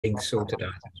link sorted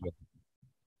out as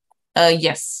well?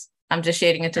 Yes, I'm just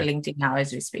sharing it to LinkedIn now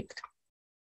as we speak.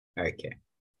 Okay.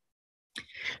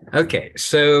 Okay,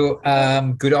 so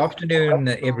good afternoon,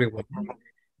 everyone.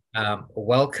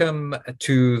 Welcome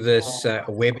to this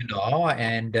webinar,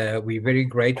 and we're very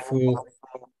grateful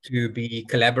to be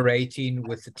collaborating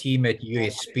with the team at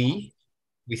USP.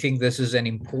 We think this is an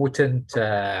important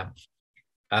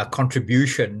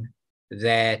contribution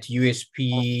that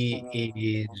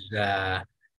USP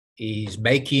is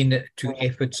making to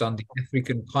efforts on the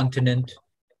African continent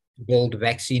to build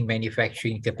vaccine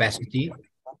manufacturing capacity.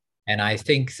 And I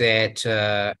think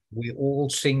that we all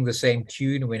sing the same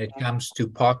tune when it comes to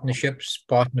partnerships,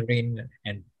 partnering,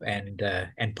 and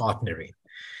partnering.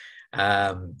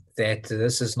 That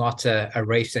this is not a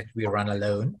race that we run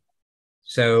alone.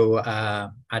 So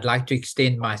I'd like to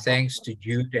extend my thanks to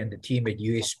Jude and the team at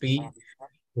USP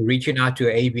for reaching out to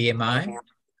AVMI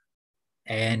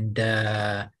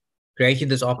and creating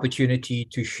this opportunity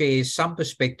to share some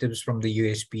perspectives from the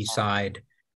USP side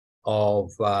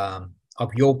of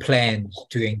your plans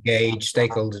to engage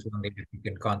stakeholders on the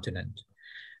African continent.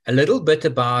 A little bit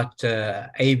about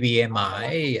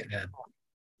AVMI.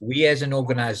 We as an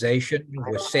organization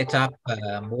were set up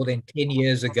more than 10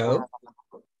 years ago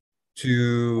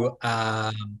to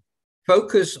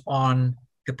focus on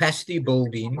capacity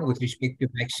building with respect to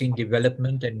vaccine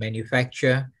development and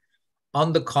manufacture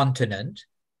on the continent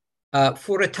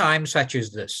for a time such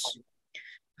as this.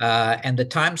 And the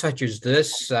time such as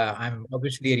this, I'm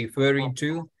obviously referring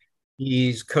to,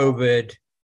 is COVID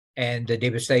and the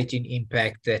devastating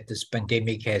impact that this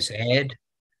pandemic has had,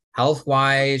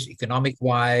 health-wise,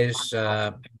 economic-wise,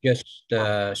 just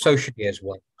socially as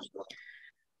well.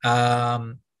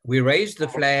 We raised the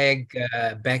flag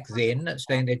back then,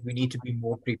 saying that we need to be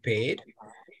more prepared.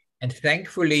 And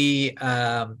thankfully,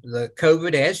 the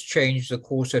COVID has changed the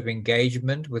course of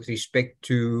engagement with respect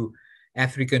to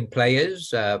African players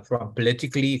from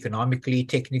politically, economically,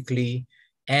 technically,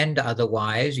 and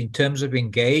otherwise in terms of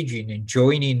engaging and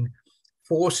joining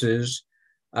forces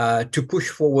to push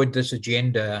forward this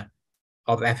agenda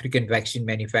of African vaccine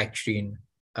manufacturing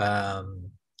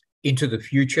into the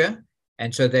future,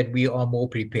 and so that we are more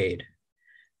prepared.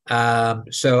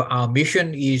 So our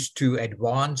mission is to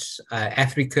advance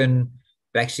African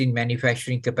vaccine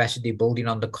manufacturing capacity building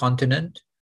on the continent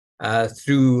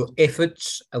through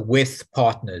efforts with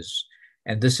partners.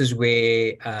 And this is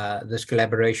where this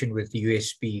collaboration with the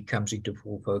USP comes into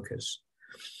full focus.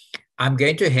 I'm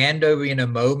going to hand over in a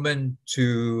moment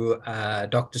to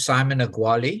Dr. Simon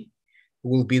Agwale, who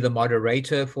will be the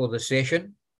moderator for the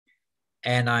session.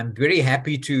 And I'm very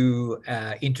happy to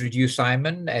introduce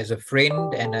Simon as a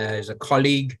friend and as a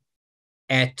colleague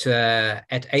at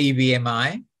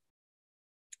AVMI.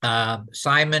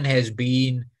 Simon has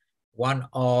been one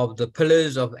of the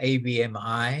pillars of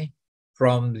AVMI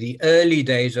from the early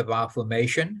days of our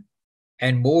formation,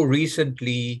 and more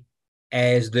recently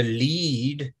as the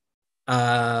lead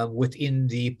within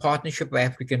the Partnership of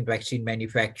African Vaccine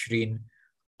Manufacturing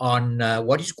on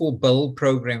what is called BUILD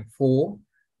Program 4,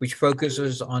 which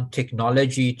focuses on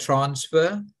technology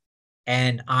transfer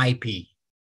and IP.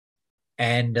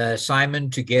 And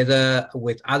Simon, together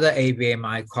with other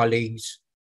AVMI colleagues,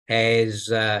 has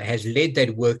led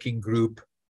that working group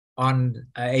on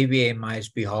AVMI's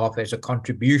behalf as a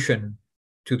contribution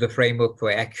to the framework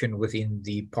for action within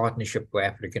the Partnership for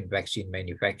African Vaccine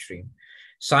Manufacturing.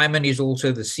 Simon is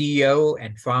also the CEO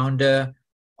and founder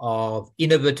of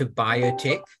Innovative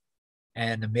Biotech,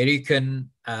 an American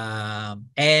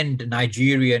and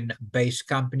Nigerian-based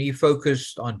company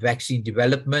focused on vaccine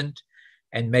development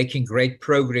and making great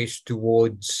progress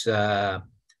towards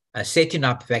setting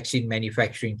up vaccine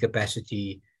manufacturing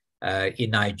capacity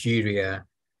in Nigeria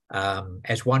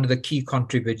as one of the key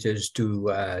contributors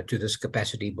to this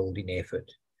capacity building effort.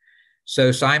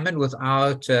 So Simon,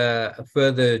 without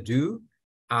further ado,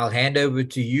 I'll hand over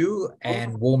to you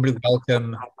and warmly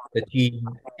welcome the team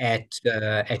at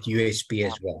USP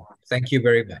as well. Thank you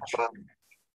very much.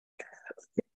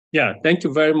 Yeah, thank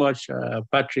you very much,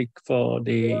 Patrick, for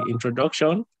the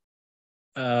introduction.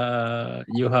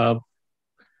 You have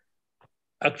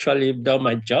actually done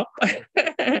my job.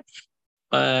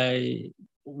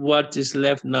 What is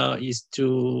left now is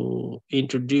to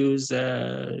introduce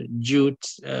Jude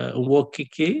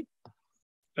Nwokike,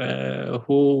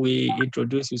 who we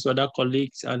introduce his other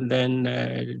colleagues, and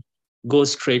then go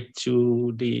straight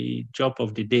to the job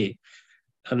of the day.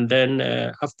 And then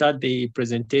after the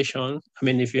presentation, I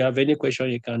mean, if you have any question,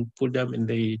 you can put them in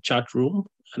the chat room.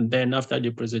 And then after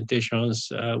the presentations,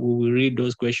 we will read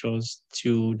those questions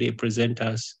to the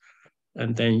presenters,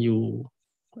 and then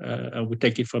we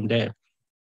take it from there.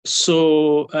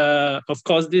 So, of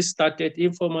course, this started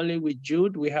informally with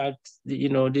Jude. We had,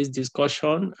 this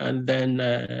discussion, and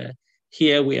then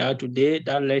here we are today.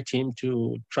 That led him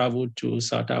to travel to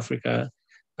South Africa.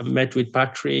 I met with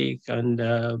Patrick and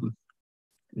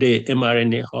the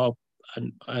mRNA Hub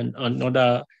and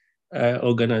other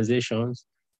organizations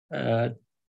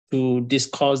to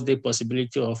discuss the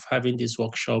possibility of having this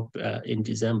workshop in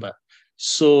December.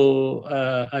 So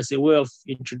as a way of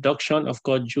introduction, of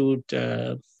course, Jude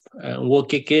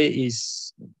Nwokike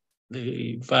is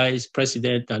the Vice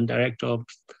President and Director of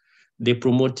the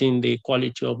Promoting the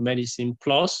Quality of Medicine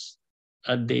Plus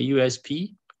at the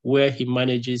USP, where he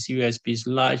manages USP's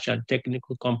large and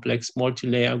technical complex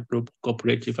multi-layer group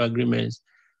cooperative agreements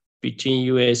between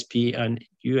USP and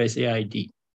USAID.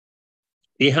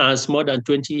 He has more than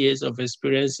 20 years of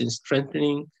experience in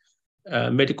strengthening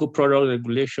medical product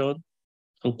regulation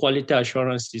and quality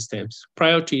assurance systems.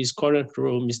 Prior to his current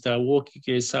role, Mr.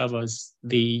 Nwokike served as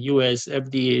the US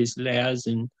FDA's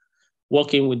liaison,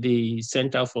 working with the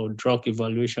Center for Drug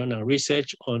Evaluation and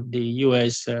Research on the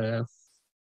US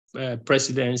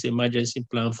President's Emergency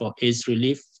Plan for AIDS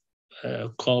Relief,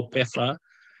 called PEPFAR,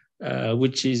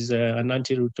 which is an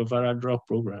antiretroviral drug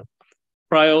program.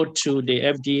 Prior to the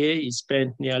FDA, he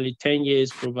spent nearly 10 years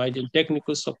providing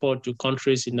technical support to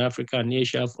countries in Africa and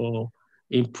Asia for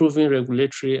improving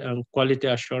regulatory and quality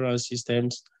assurance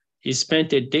systems. He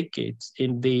spent a decade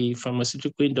in the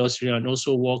pharmaceutical industry and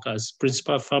also worked as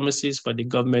principal pharmacist for the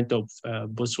government of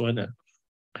Botswana.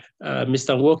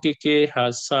 Mr. Nwokike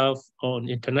has served on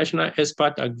International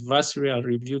Expert Advisory and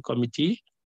Review Committee,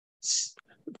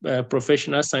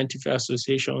 Professional Scientific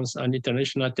Associations, and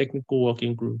International Technical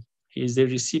Working Group. He is the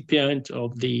recipient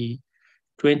of the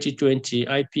 2020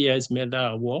 IPS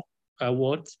Medal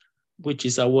Award, which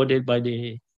is awarded by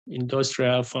the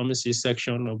Industrial Pharmacy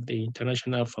section of the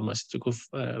International Pharmaceutical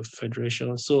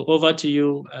Federation. So over to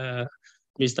you,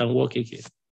 Mr. Nwokike.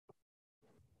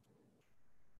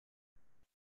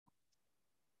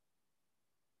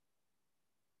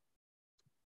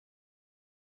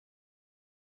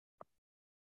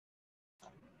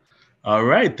 All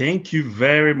right, thank you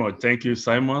very much. Thank you,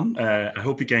 Simon. I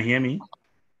hope you can hear me.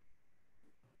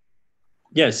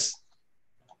 Yes.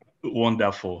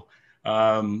 Wonderful.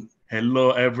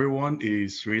 Hello, everyone.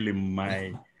 It's really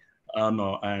my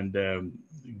honor and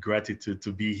gratitude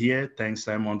to be here. Thanks,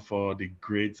 Simon, for the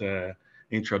great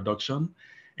introduction,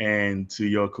 and to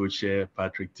your co-chair,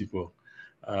 Patrick Tippoo,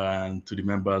 and to the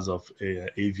members of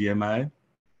AVMI.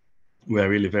 We are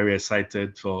really very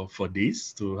excited for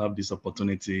this, to have this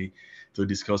opportunity to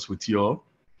discuss with you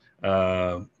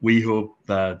all. We hope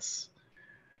that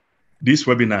this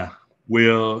webinar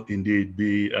will indeed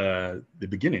be the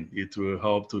beginning. It will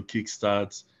help to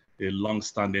kickstart a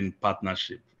long-standing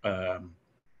partnership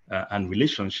and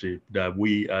relationship that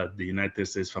we at the United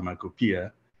States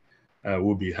Pharmacopoeia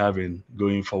will be having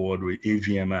going forward with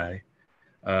AVMI,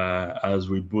 as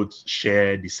we both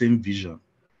share the same vision.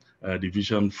 The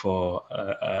vision for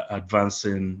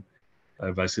advancing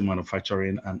vaccine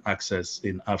manufacturing and access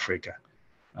in Africa.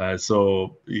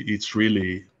 So it's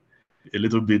really a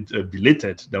little bit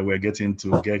belated that we're getting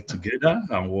to get together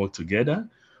and work together.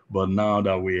 But now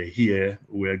that we're here,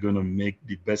 we're going to make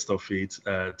the best of it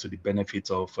to the benefit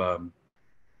of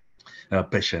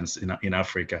patients in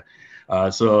Africa.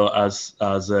 So as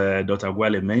Dr.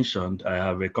 Agwale mentioned, I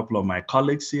have a couple of my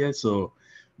colleagues here. So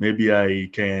maybe I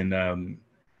can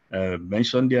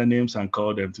mention their names and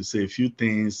call them to say a few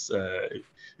things, a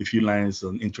few lines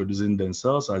on introducing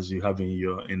themselves, as you have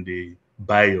in the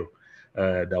bio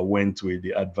that went with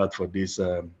the advert for this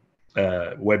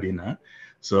webinar.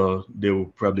 So they will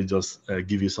probably just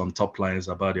give you some top lines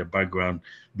about their background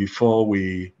before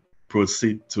we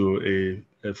proceed to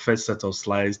a first set of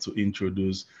slides to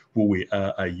introduce who we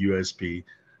are at USP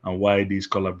and why this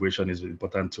collaboration is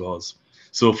important to us.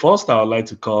 So first, I would like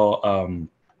to call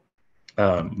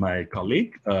my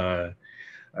colleague, Dr.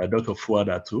 Fouad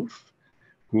Atouf,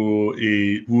 who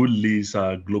leads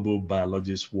our global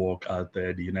biologist work at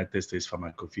the United States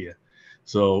Pharmacopoeia.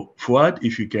 So Fouad,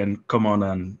 if you can come on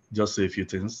and just say a few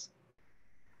things.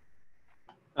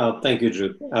 Thank you,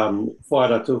 Jude.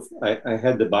 Fouad Atouf, I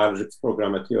head the biologics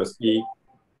program at USP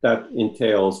that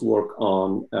entails work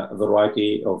on a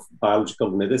variety of biological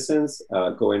medicines,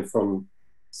 going from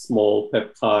small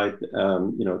peptide,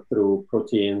 through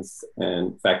proteins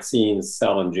and vaccines,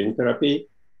 cell and gene therapy.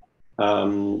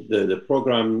 The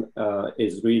program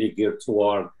is really geared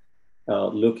toward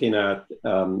looking at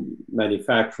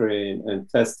manufacturing and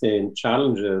testing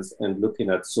challenges and looking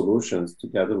at solutions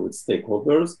together with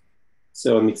stakeholders.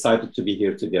 So I'm excited to be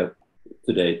here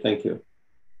today. Thank you.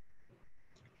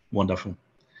 Wonderful.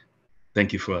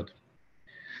 Thank you, Fouad.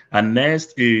 And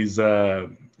next is to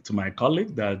my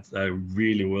colleague that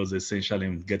really was essential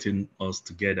in getting us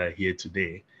together here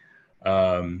today.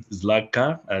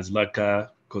 Zlatka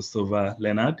Kostova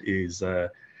Lenard is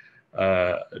the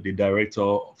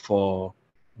director for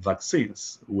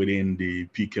vaccines within the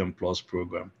PKM Plus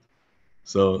program.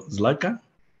 So Zlatka.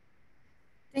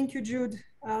 Thank you, Jude.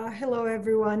 Hello,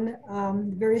 everyone.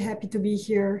 Very happy to be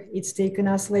here. It's taken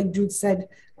us, like Jude said,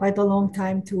 quite a long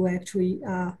time to actually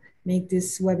make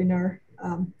this webinar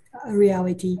a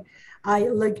reality.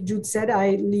 Like Jude said,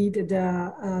 I lead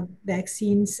the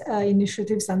vaccines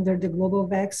initiatives under the Global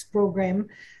Vax program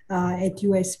at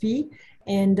USP.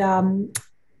 And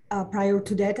prior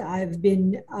to that, I've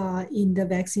been in the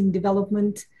vaccine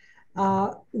development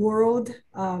world,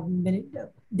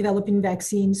 developing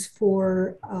vaccines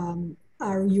for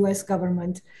our US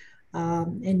government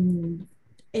and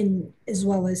as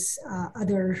well as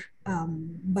other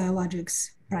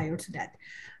biologics prior to that.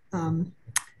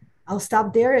 I'll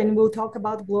stop there and we'll talk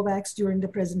about GloVax during the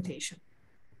presentation.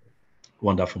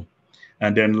 Wonderful.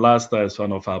 And then last as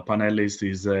one of our panelists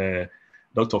is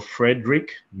Dr.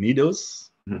 Frederick Meadows.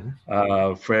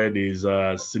 Mm-hmm. Fred is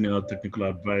a senior technical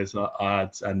advisor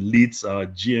at and leads our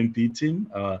GMP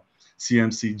team,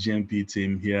 CMC GMP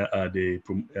team here at the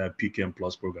PKM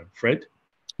Plus program. Fred?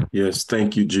 Yes,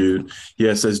 thank you, Jude.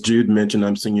 Yes, as Jude mentioned,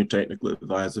 I'm senior technical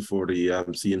advisor for the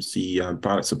CMC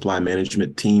product supply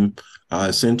management team.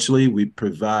 Essentially, we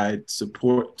provide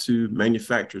support to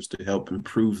manufacturers to help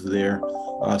improve their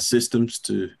systems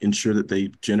to ensure that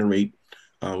they generate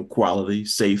quality,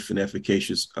 safe, and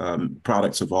efficacious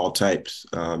products of all types.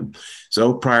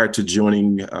 So prior to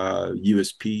joining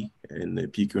USP and the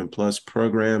PQM Plus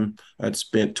program, I'd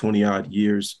spent 20-odd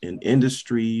years in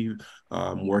industry,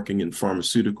 working in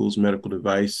pharmaceuticals, medical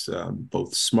device,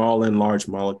 both small and large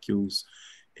molecules.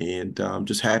 And I'm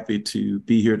just happy to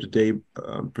be here today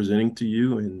presenting to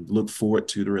you and look forward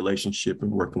to the relationship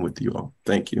and working with you all.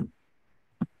 Thank you.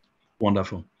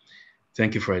 Wonderful.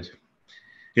 Thank you, Fred.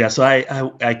 Yeah, so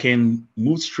I can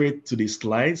move straight to the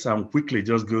slides and quickly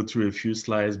just go through a few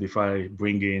slides before I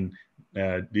bring in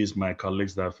these my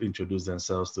colleagues that have introduced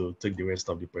themselves to take the rest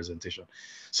of the presentation.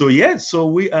 So yeah, so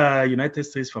we are United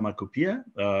States Pharmacopoeia,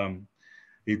 a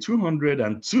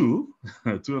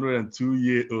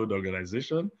 202-year-old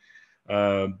organization.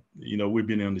 You know, we've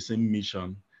been on the same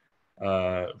mission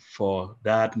for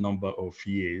that number of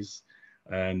years,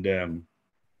 and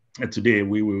today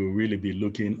we will really be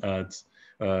looking at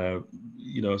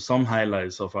you know, some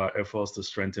highlights of our efforts to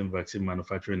strengthen vaccine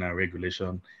manufacturing and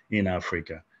regulation in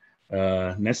Africa.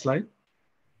 Next slide.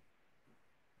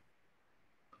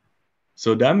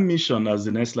 So that mission, as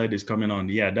the next slide is coming on,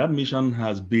 yeah, that mission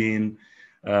has been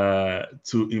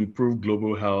to improve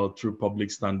global health through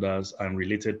public standards and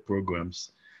related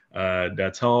programs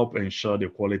that help ensure the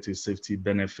quality, safety,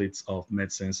 benefits of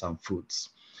medicines and foods.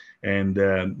 And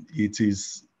it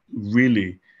is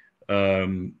really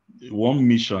one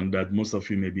mission that most of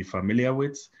you may be familiar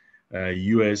with.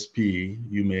 USP,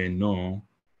 you may know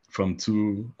from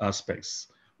two aspects.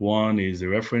 One is the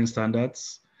reference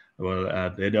standards. Well,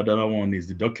 the other one is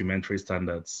the documentary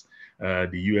standards.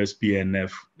 The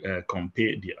USPNF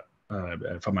Compendia,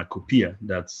 Pharmacopoeia,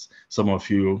 that's some of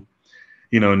you,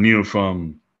 knew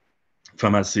from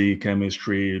pharmacy,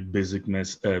 chemistry, basic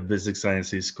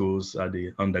sciences schools at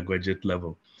the undergraduate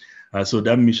level. So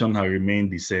that mission has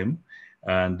remained the same.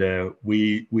 And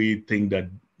we think that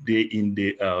day in,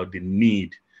 day out, the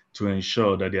need to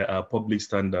ensure that there are public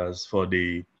standards for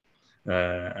the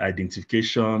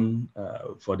identification,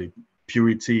 for the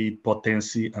purity,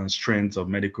 potency, and strength of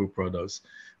medical products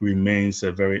remains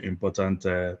a very important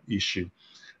issue.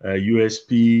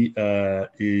 USP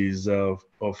is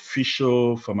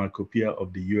official pharmacopoeia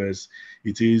of the US.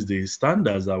 It is the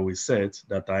standards that we set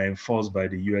that are enforced by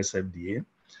the US FDA.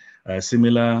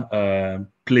 Similar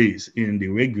place in the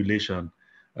regulation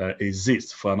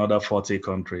exists for another 40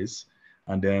 countries,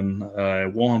 and then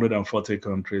 140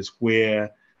 countries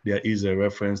where there is a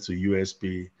reference to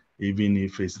USP, even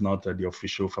if it's not the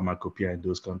official pharmacopoeia in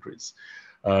those countries.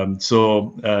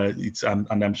 So it's, and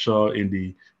I'm sure in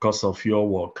the course of your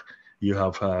work, you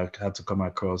have had to come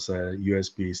across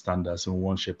USP standards in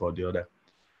one shape or the other.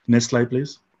 Next slide,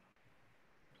 please.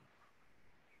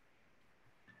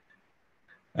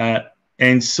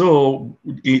 And so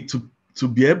to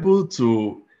be able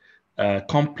to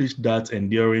accomplish that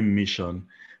enduring mission,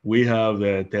 we have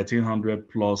 1,300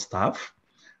 plus staff,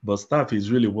 but staff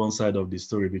is really one side of the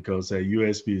story because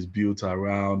USP is built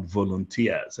around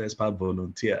volunteers, expert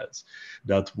volunteers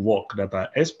that are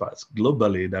experts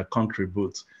globally that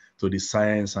contribute to the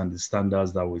science and the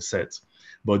standards that we set.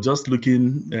 But just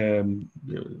looking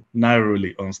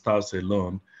narrowly on staffs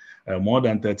alone, more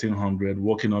than 1,300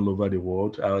 working all over the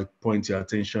world. I'll point your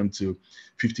attention to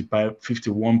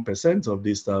 51% of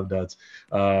these staff that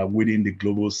within the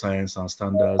Global Science and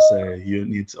Standards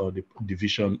unit or the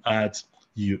division at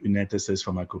United States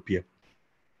Pharmacopoeia.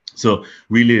 So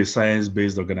really a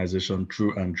science-based organization,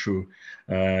 true and true.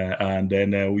 And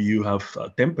then you have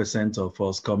 10% of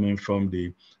us coming from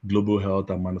the Global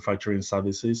Health and Manufacturing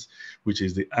Services, which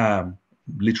is the arm,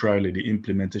 literally the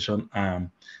implementation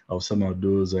arm of some of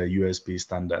those USP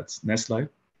standards. Next slide.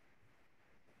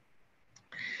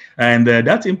 And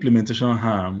that implementation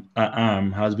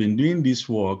arm has been doing this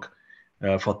work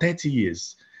for 30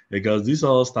 years, because this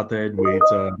all started with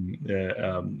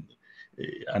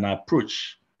an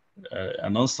approach,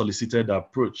 an unsolicited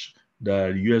approach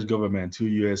that the US government through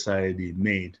USAID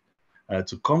made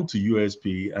to come to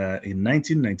USP in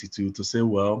 1992 to say,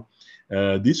 well,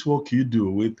 this work you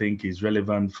do, we think is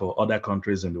relevant for other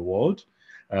countries in the world.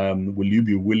 Will you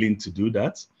be willing to do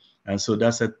that? And so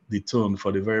that set the tone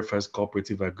for the very first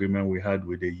cooperative agreement we had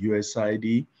with the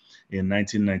USAID in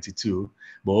 1992.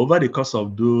 But over the course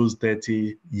of those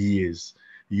 30 years,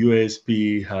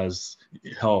 USP has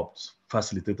helped,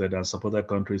 facilitated, and supported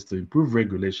countries to improve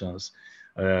regulations,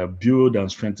 build and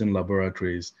strengthen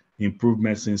laboratories, improve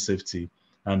medicine safety,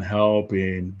 and help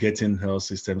in getting health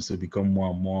systems to become more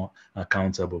and more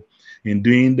accountable. In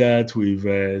doing that,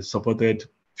 we've supported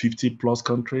 50 plus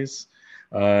countries,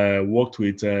 worked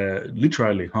with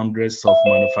literally hundreds of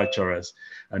manufacturers.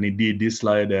 And indeed, this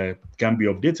slide can be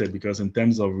updated, because in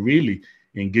terms of really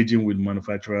engaging with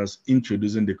manufacturers,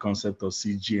 introducing the concept of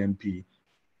CGMP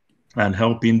and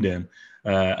helping them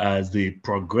as they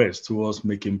progress towards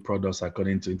making products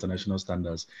according to international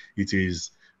standards, it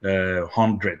is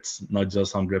hundreds, not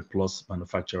just 100 plus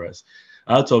manufacturers.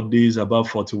 Out of these, about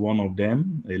 41 of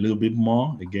them, a little bit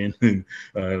more, again,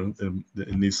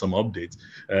 need some updates,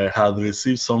 have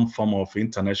received some form of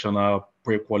international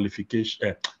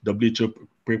pre-qualification, WHO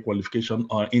pre-qualification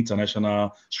or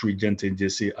international stringent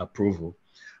agency approval,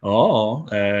 or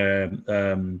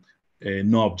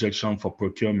no objection for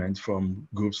procurement from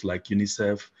groups like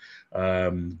UNICEF,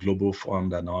 Global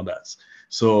Fund, and others.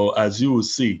 So as you will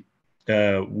see,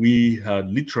 we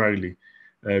had literally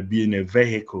been a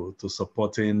vehicle to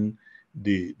supporting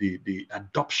the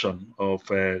adoption of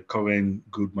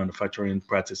current good manufacturing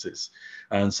practices.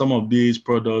 And some of these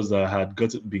products that had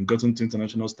been gotten to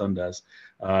international standards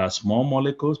are small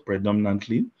molecules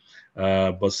predominantly,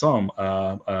 but some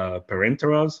are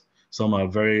parenterals, some are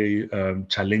very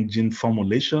challenging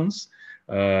formulations,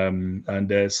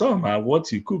 and some are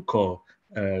what you could call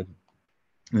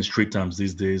in strict terms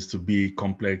these days to be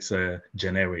complex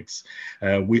generics.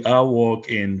 Our work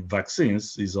in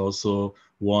vaccines is also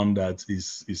one that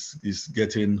is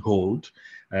getting hold,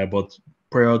 but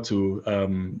prior to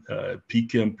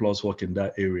PKM Plus work in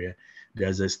that area,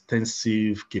 there's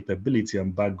extensive capability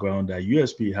and background that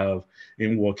USP have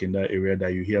in work in that area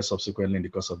that you hear subsequently in the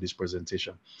course of this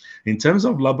presentation. In terms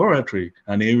of laboratory,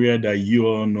 an area that you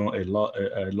all know a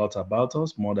lot about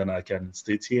us, more than I can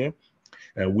state here,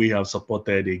 we have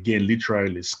supported, again,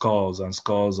 literally scores and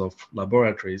scores of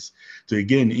laboratories to,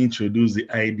 again, introduce the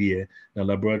idea that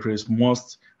laboratories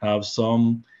must have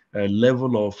some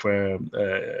level of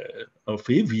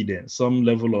evidence, some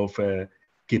level of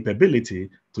capability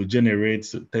to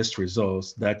generate test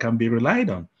results that can be relied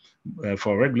on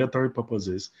for regulatory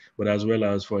purposes, but as well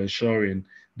as for ensuring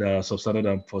that substandard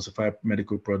and falsified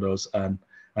medical products are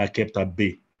kept at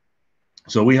bay.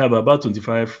 So we have about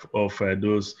 25 of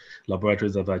those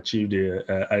laboratories that have achieved the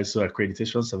ISO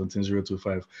accreditation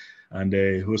 17025, and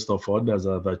a host of others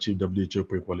that have achieved WHO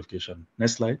pre-qualification.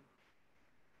 Next slide.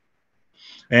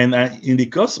 And in the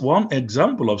course, one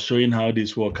example of showing how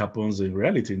this work happens in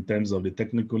reality in terms of the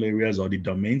technical areas or the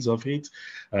domains of it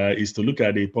is to look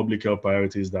at the public health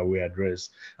priorities that we address.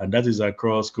 And that is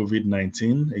across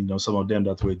COVID-19, some of them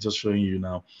that we're just showing you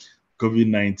now.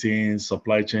 COVID-19,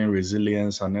 supply chain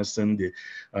resilience, harnessing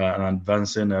and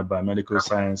advancing biomedical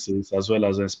sciences, as well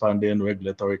as expanding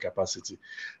regulatory capacity.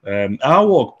 Our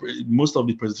work, most of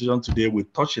the presentation today, will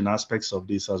touch in aspects of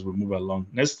this as we move along.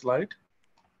 Next slide.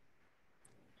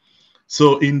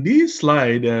 So in this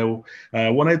slide, I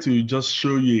wanted to just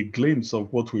show you a glimpse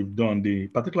of what we've done,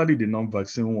 particularly the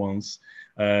non-vaccine ones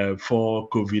for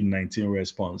COVID-19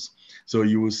 response. So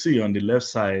you will see on the left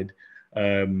side,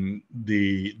 the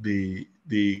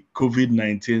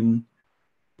COVID-19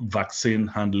 vaccine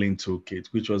handling toolkit,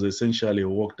 which was essentially a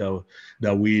work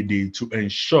that we did to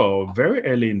ensure very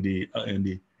early in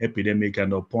the epidemic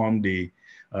and upon the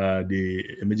the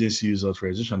emergency use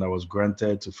authorization that was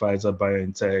granted to Pfizer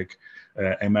BioNTech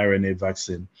mRNA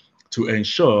vaccine to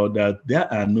ensure that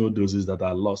there are no doses that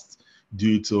are lost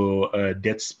due to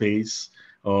dead space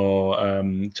or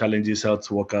challenges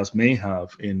health workers may have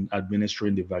in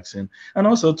administering the vaccine, and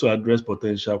also to address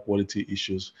potential quality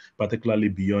issues, particularly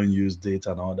beyond use date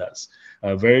and others.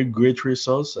 A very great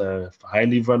resource,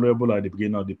 highly valuable at the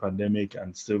beginning of the pandemic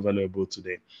and still valuable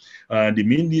today. In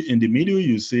the middle,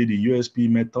 you see the USP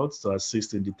methods to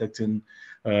assist in detecting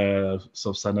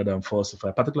substandard and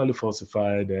falsified, particularly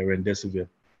falsified remdesivir.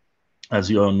 As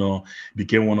you all know,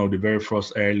 became one of the very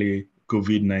first early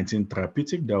COVID-19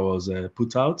 therapeutic that was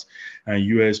put out,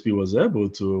 and USP was able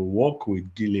to work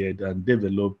with Gilead and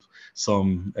develop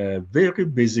some very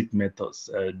basic methods.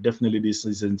 Definitely this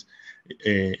isn't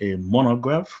a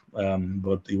monograph,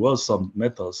 but it was some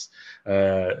methods.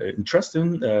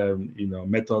 Interesting,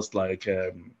 methods like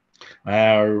IR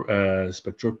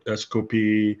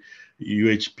spectroscopy,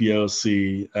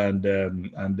 UHPLC, and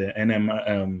the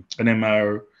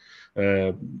NMR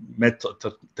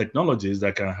technologies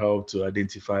that can help to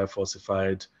identify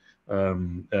falsified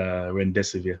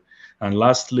remdesivir. And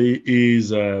lastly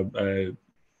is hand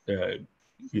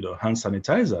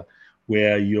sanitizer,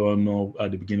 where you all know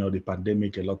at the beginning of the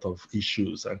pandemic a lot of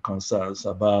issues and concerns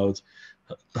about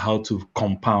how to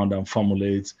compound and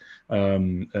formulate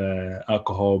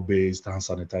alcohol-based hand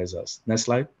sanitizers. Next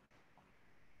slide.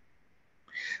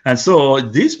 And so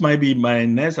this might be my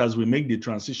next, as we make the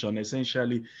transition,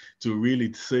 essentially to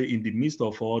really say in the midst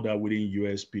of all that within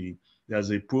USP,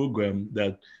 there's a program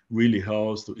that really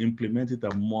helps to implement it,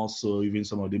 and more so even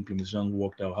some of the implementation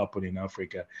work that will happen in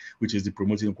Africa, which is the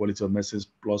Promoting Quality of Medicines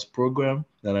Plus program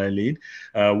that I lead.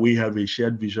 We have a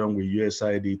shared vision with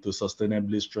USAID to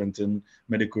sustainably strengthen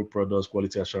medical products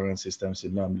quality assurance systems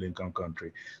in low-income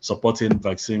countries. Supporting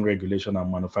vaccine regulation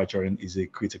and manufacturing is a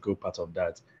critical part of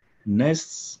that.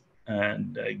 Next,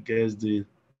 and I guess the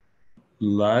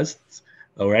last,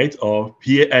 all right, or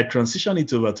here I transition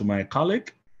it over to my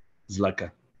colleague, Zlatka.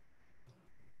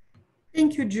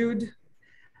 Thank you, Jude.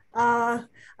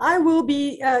 I will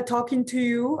be talking to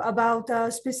you about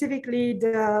specifically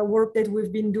the work that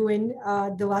we've been doing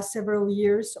the last several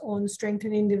years on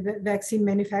strengthening the vaccine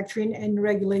manufacturing and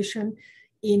regulation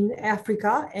in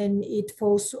Africa, and it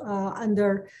falls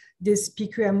under this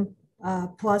PQM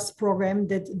Plus program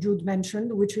that Jude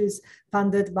mentioned, which is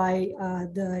funded by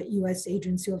the U.S.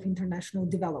 Agency of International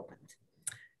Development.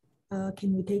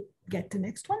 Can we get the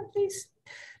next one, please?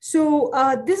 So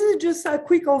this is just a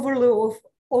quick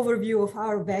overview of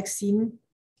our vaccine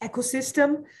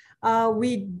ecosystem.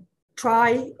 We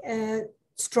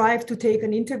strive to take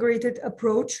an integrated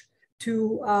approach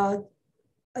to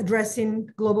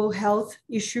addressing global health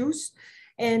issues.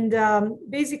 And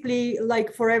basically,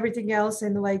 like for everything else,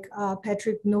 and like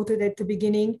Patrick noted at the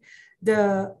beginning,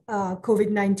 the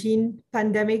COVID-19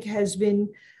 pandemic has been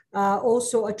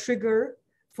also a trigger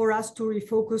for us to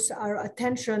refocus our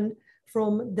attention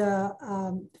from the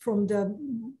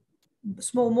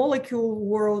small molecule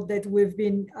world that we've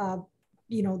been,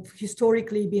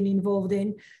 historically been involved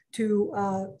in, to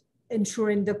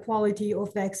ensuring the quality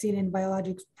of vaccine and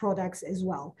biologics products as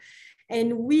well.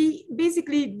 And we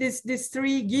basically, these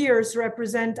three gears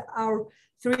represent our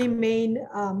three main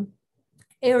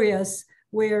areas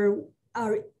where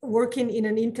are working in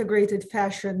an integrated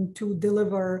fashion to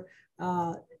deliver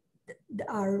our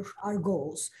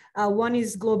goals. One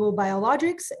is global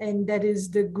biologics, and that is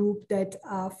the group that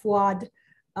Fouad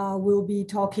will be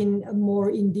talking more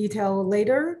in detail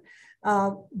later.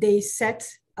 They set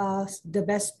the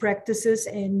best practices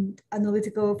and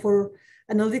analytical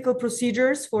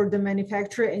procedures for the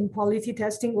manufacture and quality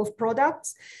testing of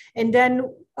products. And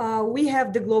then we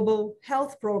have the global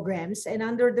health programs. And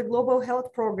under the global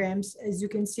health programs, as you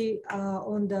can see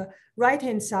on the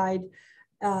right-hand side,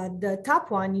 the top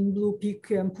one in blue,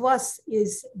 PQM Plus,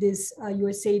 is this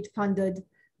USAID-funded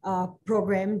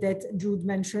program that Jude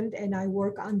mentioned and I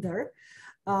work under.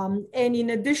 And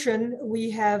in addition, we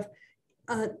have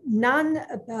a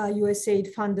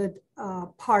non-USAID-funded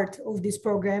part of this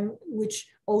program, which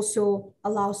also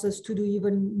allows us to do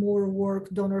even more work,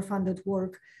 donor-funded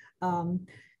work,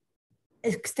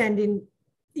 extending,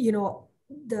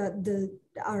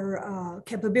 our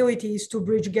capabilities to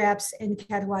bridge gaps and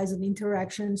catalyze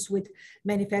interactions with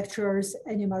manufacturers,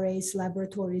 NMRAs,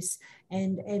 laboratories,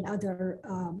 and other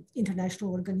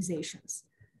international organizations.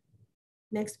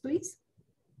 Next, please.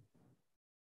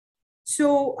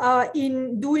 So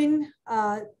in doing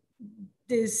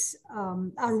this,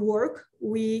 our work,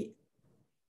 we,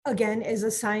 again, as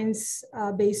a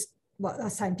science-based, a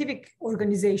scientific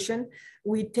organization,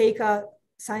 we take a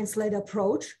science-led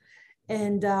approach.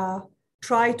 and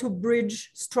strive to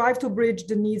bridge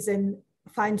the needs and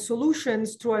find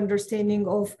solutions through understanding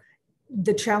of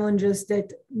the challenges that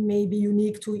may be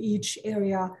unique to each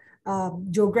area,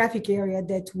 geographic area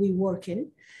that we work in,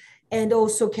 and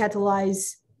also catalyze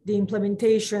the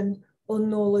implementation on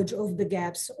knowledge of the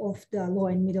gaps of the low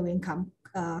and middle income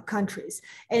countries.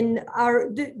 And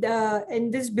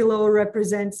this below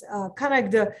represents kind of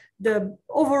like the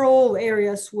overall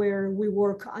areas where we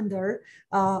work under,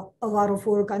 a lot of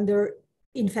work under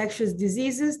infectious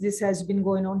diseases. This has been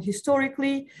going on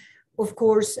historically. Of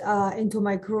course,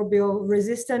 antimicrobial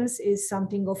resistance is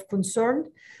something of concern.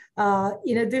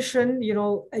 In addition, you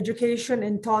know, education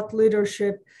and thought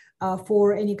leadership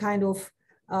for any kind of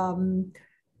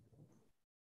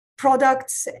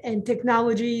products and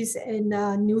technologies and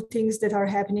new things that are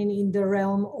happening in the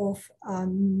realm of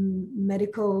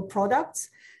medical products,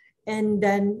 and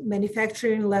then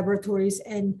manufacturing laboratories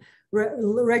and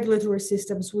regulatory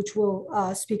systems, which we'll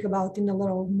speak about in a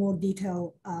little more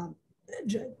detail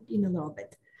in a little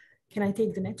bit. Can I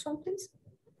take the next one, please?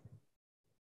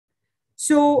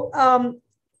 So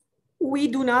we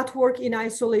do not work in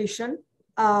isolation,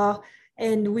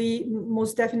 and we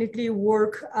most definitely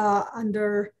work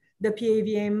under the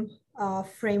PAVM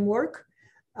framework.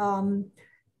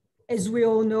 As we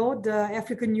all know, the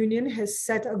African Union has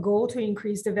set a goal to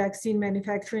increase the vaccine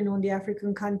manufacturing on the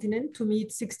African continent to meet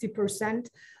 60%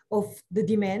 of the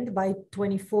demand by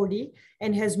 2040,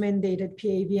 and has mandated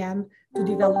PAVM to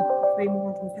develop a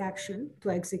framework of action to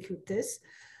execute this.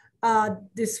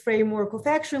 This framework of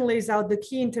action lays out the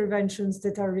key interventions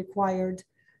that are required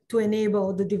to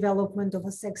enable the development of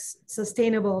a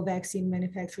sustainable vaccine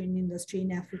manufacturing industry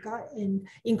in Africa, and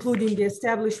including the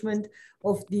establishment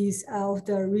of these of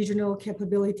the regional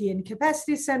capability and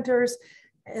capacity centers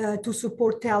to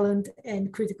support talent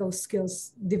and critical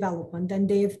skills development. And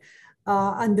they've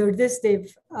under this,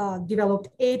 they've developed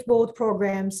 8 bold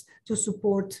programs to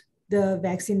support the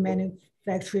vaccine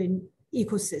manufacturing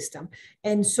ecosystem.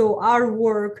 And so our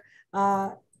work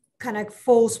kind of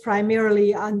falls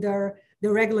primarily under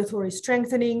the regulatory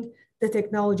strengthening, the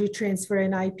technology transfer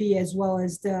and IP, as well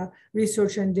as the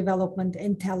research and development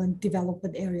and talent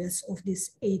development areas of these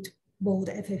 8 bold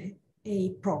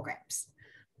FFA programs.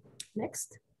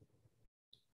 Next.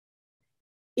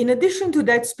 In addition to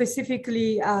that,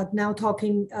 specifically now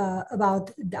talking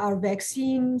about our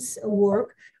vaccines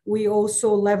work, we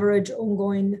also leverage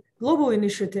ongoing global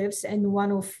initiatives, and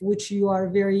one of which you are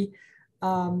very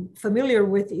familiar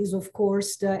with is, of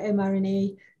course, the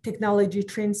mRNA Technology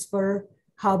Transfer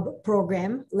Hub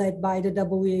program led by the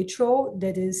WHO.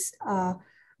 That is,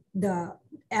 the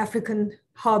African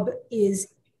hub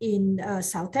is in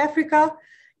South Africa,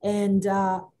 and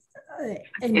the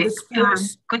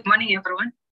spokes. Good morning,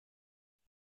 everyone.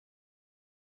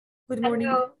 Good morning.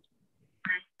 Hello.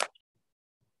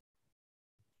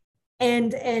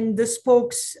 And the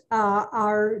spokes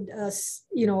are,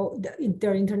 you know,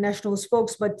 they're international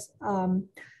spokes, but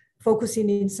focusing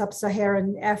in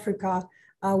sub-Saharan Africa,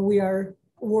 we are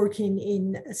working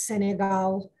in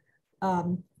Senegal,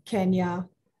 Kenya,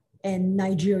 and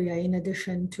Nigeria, in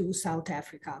addition to South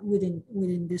Africa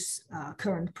within this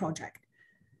current project.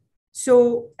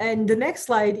 So, and the next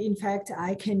slide, in fact,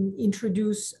 I can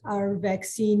introduce our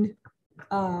vaccine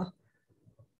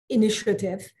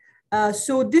initiative.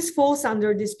 So this falls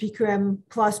under this PQM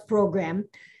Plus program,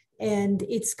 and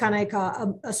it's kind of like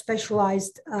a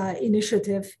specialized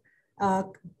initiative,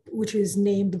 which is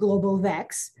named Global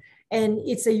Vax. And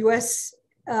it's a US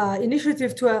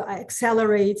initiative to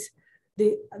accelerate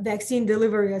the vaccine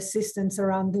delivery assistance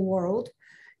around the world.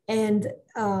 And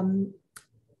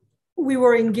we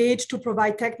were engaged to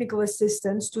provide technical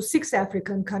assistance to 6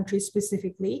 African countries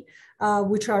specifically,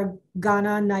 which are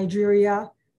Ghana, Nigeria,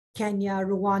 Kenya,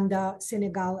 Rwanda,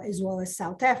 Senegal, as well as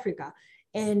South Africa.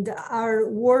 And our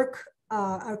work,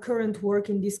 our current work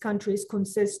in these countries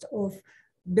consists of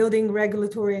building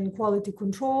regulatory and quality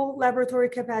control laboratory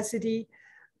capacity,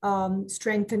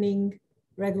 strengthening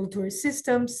regulatory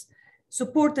systems,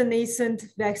 support the nascent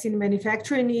vaccine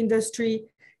manufacturing industry,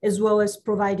 as well as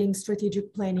providing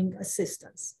strategic planning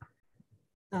assistance.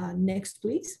 Next,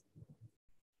 please.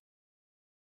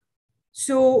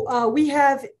 So we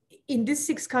have, in these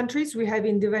 6 countries, we have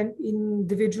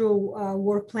individual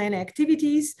work plan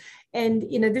activities. And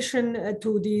in addition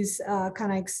to these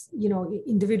kind of, you know,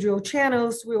 individual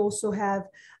channels, we also have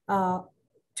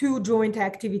 2 joint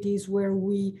activities where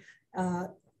we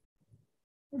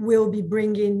will be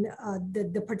bringing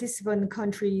the participant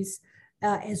countries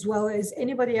as well as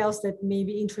anybody else that may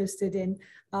be interested in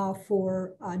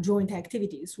for joint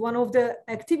activities. One of the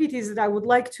activities that I would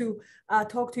like to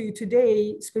talk to you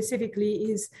today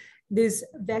specifically is this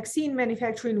vaccine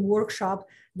manufacturing workshop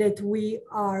that we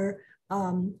are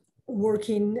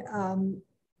working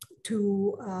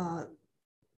to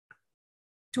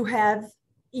have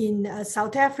in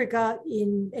South Africa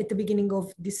at the beginning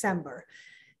of December.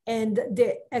 And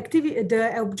the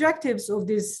objectives of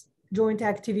this joint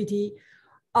activity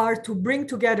are to bring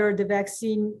together the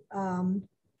vaccine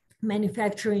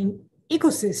manufacturing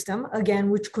ecosystem, again,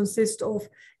 which consists of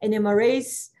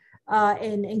NMRAs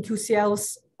and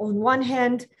QCLs on one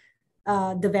hand,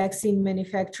 the vaccine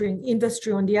manufacturing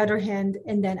industry on the other hand,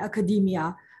 and then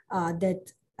academia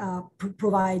that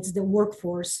provides the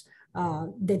workforce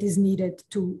that is needed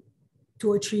to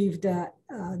achieve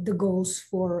the goals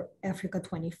for Africa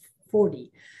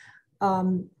 2040.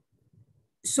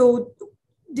 So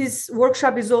this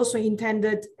workshop is also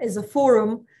intended as a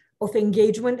forum of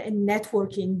engagement and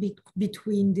networking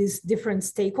between these different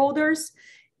stakeholders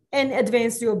and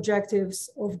advance the objectives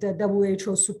of the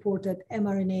WHO-supported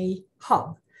mRNA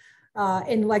hub.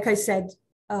 And like I said,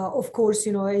 of course,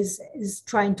 is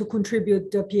trying to contribute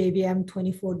the PAVM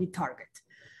 2040 target.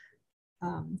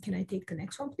 Can I take the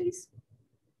next one, please?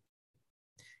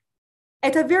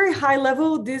 At a very high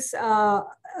level, this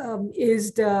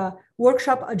is the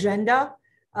workshop agenda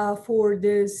for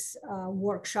this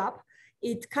workshop.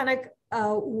 It kind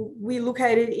of, we look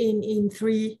at it in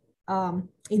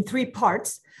three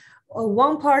parts.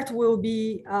 One part will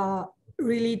be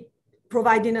really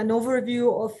providing an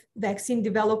overview of vaccine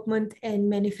development and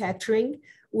manufacturing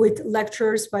with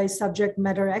lectures by subject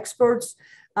matter experts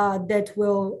that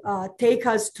will take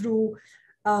us through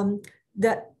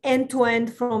the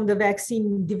end-to-end from the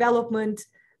vaccine development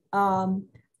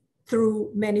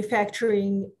through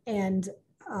manufacturing and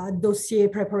dossier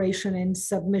preparation and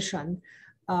submission.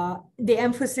 The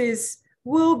emphasis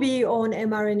will be on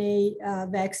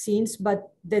mRNA vaccines,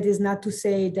 but that is not to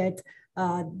say that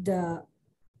the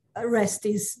rest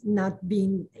is not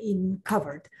being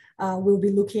covered. We'll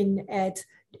be looking at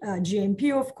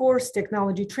GMP, of course,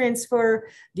 technology transfer,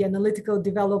 the analytical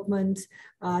development,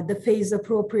 the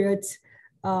phase-appropriate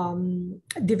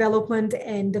development,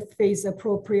 and the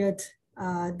phase-appropriate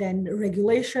then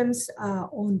regulations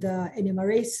on the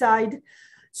NMRA side.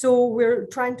 So we're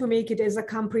trying to make it as a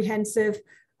comprehensive,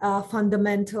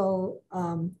 fundamental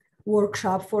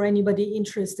workshop for anybody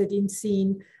interested in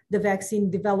seeing the vaccine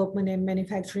development and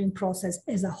manufacturing process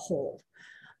as a whole.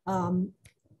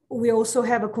 We also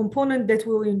have a component that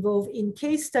will involve in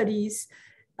case studies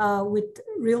with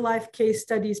real-life case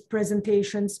studies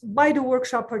presentations by the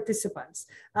workshop participants.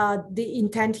 The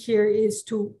intent here is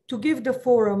to give the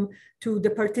forum to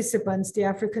the participants, the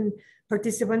African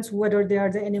participants, whether they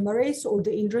are the NMRAs or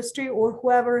the industry or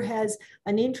whoever has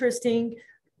an interesting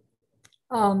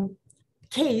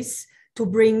case to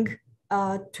bring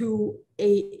to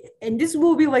and this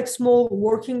will be like small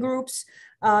working groups.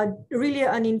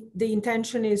 Really, the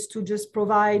intention is to just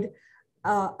provide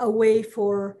a way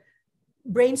for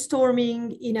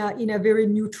brainstorming in a very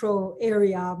neutral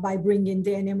area by bringing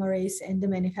the NMRAs and the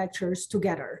manufacturers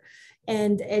together.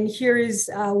 And here is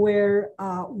where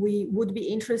we would be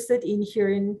interested in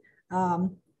hearing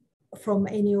from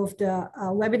any of the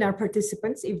webinar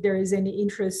participants, if there is any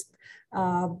interest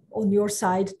on your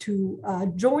side to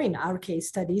join our case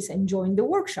studies and join the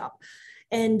workshop.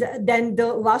 And then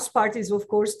the last part is, of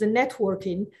course, the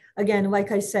networking. Again,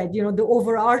 like I said, the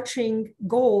overarching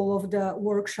goal of the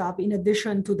workshop, in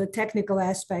addition to the technical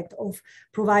aspect of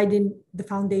providing the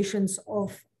foundations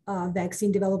of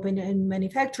vaccine development and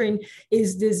manufacturing,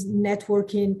 is this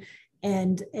networking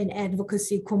and an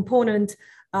advocacy component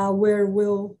where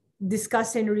we'll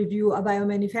discuss and review a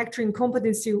biomanufacturing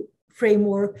competency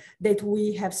framework that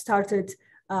we have started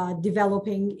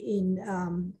developing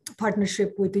in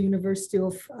partnership with the University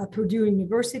of Purdue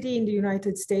University in the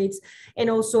United States, and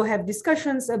also have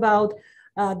discussions about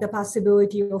the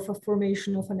possibility of a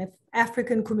formation of an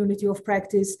African community of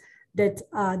practice that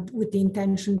with the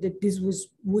intention that this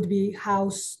would be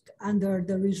housed under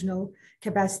the regional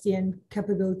capacity and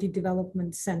capability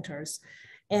development centers.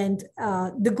 And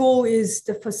the goal is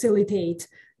to facilitate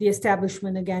the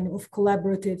establishment, again, of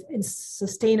collaborative and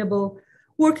sustainable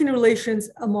working relations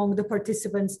among the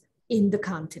participants in the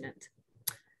continent.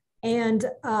 And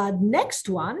next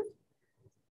one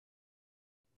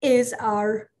is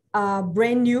our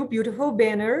brand new beautiful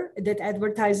banner that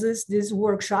advertises this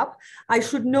workshop. I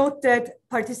should note that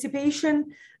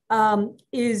participation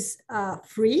is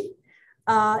free.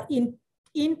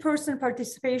 In-person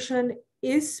participation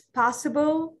is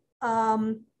possible,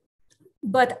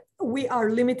 but we are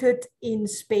limited in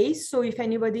space. So if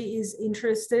anybody is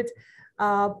interested,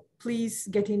 please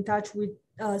get in touch with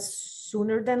us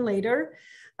sooner than later.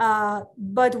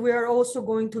 but we are also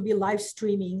going to be live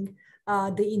streaming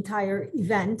the entire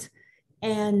event.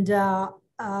 And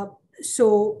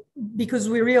so because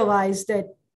we realized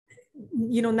that,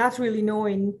 not really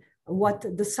knowing what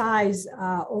the size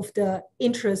of the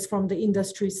interest from the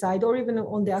industry side or even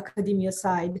on the academia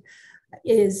side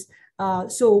is.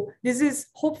 So this is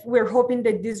we're hoping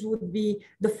that this would be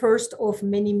the first of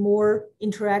many more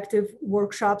interactive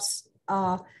workshops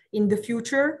in the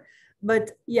future.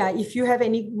 But yeah, if you have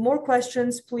any more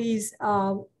questions, please,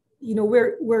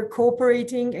 we're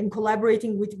cooperating and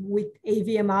collaborating with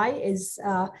AVMI as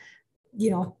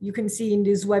you can see in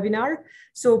this webinar.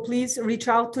 So please reach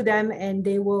out to them and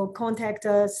they will contact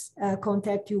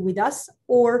you with us,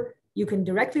 or you can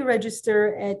directly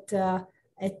register at the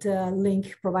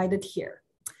link provided here.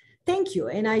 Thank you.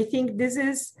 And I think this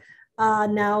is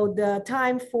now the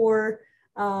time for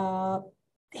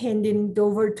handing it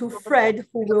over to Fred,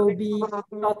 who will be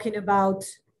talking about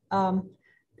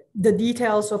the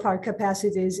details of our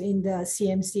capacities in the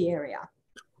CMC area.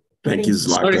 Thank you,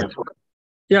 Zlatka.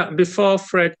 Yeah, before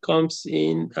Fred comes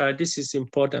in, this is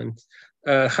important.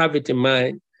 Have it in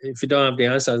mind. If you don't have the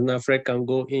answers now, Fred can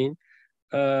go in.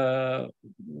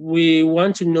 We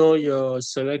want to know your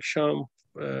selection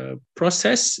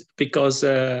process because,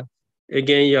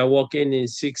 again, you are working in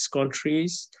 6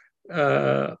 countries.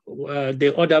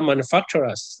 The other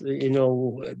manufacturers,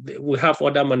 we have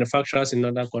other manufacturers in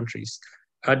other countries.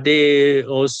 Are they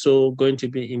also going to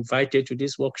be invited to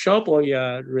this workshop, or you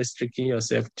are restricting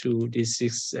yourself to these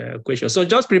 6 questions? So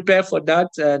just prepare for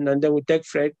that, and then we'll take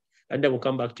Fred, and then we'll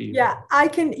come back to you. Yeah, I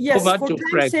can. Yes, over for to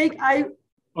time's Fred. sake, I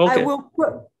will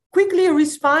quickly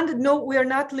respond. No, we are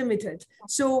not limited.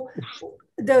 So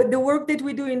the work that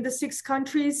we do in the 6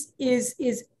 countries is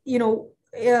it's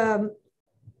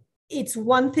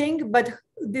one thing, but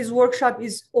this workshop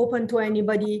is open to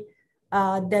anybody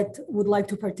that would like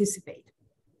to participate.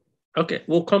 Okay,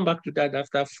 we'll come back to that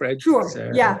after Fred's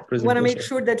yeah, I want to make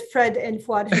sure that Fred and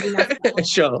Fouad have enough time.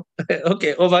 Sure.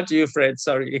 Okay, over to you, Fred.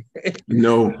 Sorry.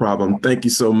 No problem. Thank you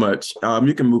so much.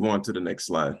 You can move on to the next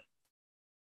slide.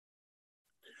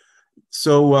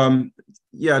 So,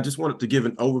 yeah, I just wanted to give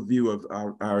an overview of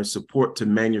our support to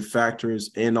manufacturers,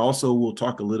 and also we'll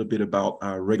talk a little bit about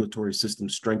our regulatory system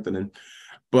strengthening.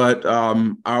 But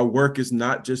our work is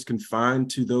not just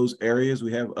confined to those areas.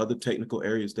 We have other technical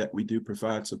areas that we do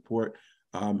provide support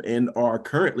and are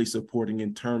currently supporting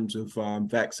in terms of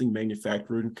vaccine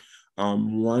manufacturing.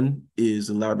 One is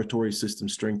the laboratory system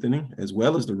strengthening, as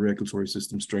well as the regulatory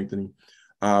system strengthening.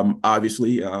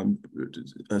 Obviously,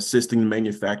 assisting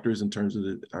manufacturers in terms of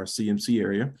our CMC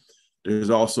area. There's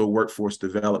also workforce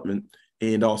development,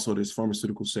 and also there's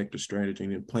pharmaceutical sector strategy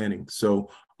and planning. So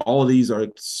all of these are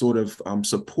sort of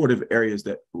supportive areas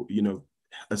that,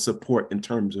 support in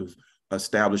terms of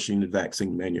establishing the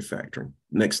vaccine manufacturing.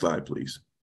 Next slide, please.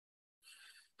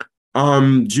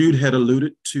 Jude had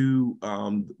alluded to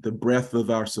the breadth of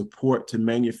our support to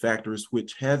manufacturers,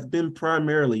 which have been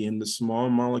primarily in the small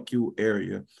molecule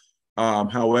area.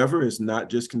 However, it's not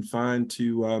just confined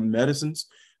to medicines.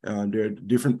 There are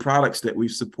different products that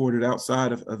we've supported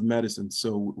outside of medicine.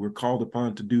 So we're called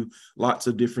upon to do lots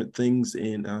of different things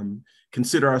and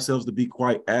consider ourselves to be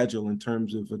quite agile in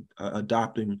terms of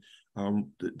adopting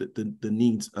the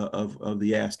needs of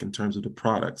the ask in terms of the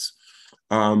products.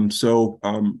 As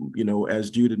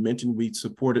Jude had mentioned, we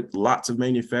supported lots of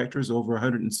manufacturers, over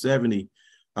 170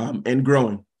 and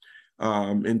growing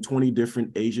in 20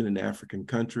 different Asian and African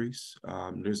countries.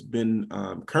 There's been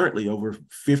currently over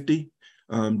 50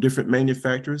 different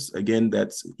manufacturers. Again,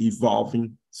 that's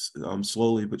evolving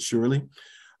slowly but surely.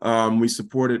 We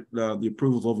supported the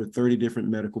approval of over 30 different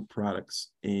medical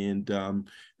products. And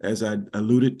as I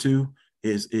alluded to,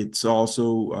 it's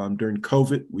also during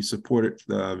COVID, we supported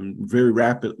very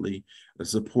rapidly the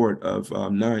support of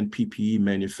 9 PPE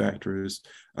manufacturers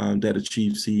that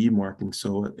achieved CE marking.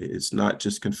 So it's not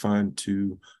just confined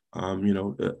to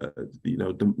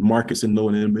the markets in low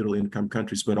and middle income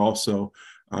countries, but also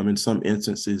in some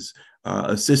instances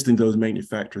assisting those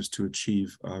manufacturers to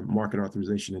achieve market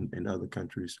authorization in other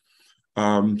countries.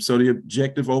 So the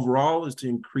objective overall is to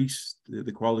increase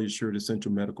the quality assured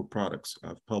essential medical products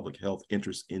of public health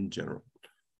interest in general.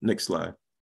 Next slide.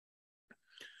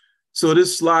 So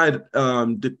this slide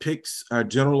depicts our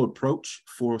general approach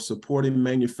for supporting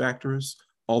manufacturers,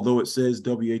 although it says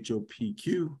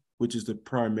WHOPQ, which is the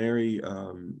primary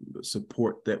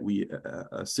support that we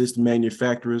assist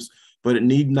manufacturers, but it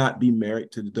need not be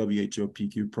married to the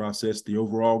WHOPQ process. The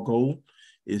overall goal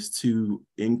is to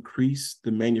increase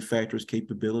the manufacturer's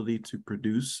capability to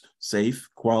produce safe,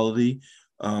 quality,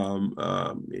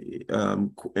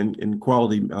 in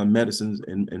quality medicines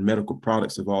and medical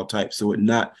products of all types. So it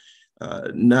not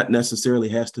necessarily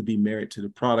has to be married to the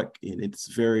product, and it's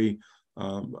very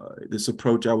this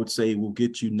approach, I would say, will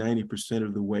get you 90%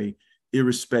 of the way,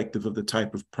 irrespective of the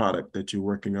type of product that you're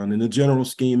working on. And the general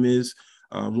scheme is,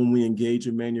 when we engage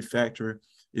a manufacturer,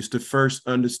 is to first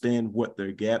understand what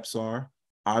their gaps are,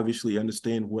 obviously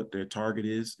understand what their target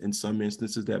is. In some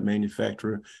instances, that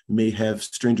manufacturer may have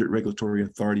stringent regulatory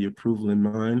authority approval in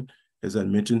mind, as I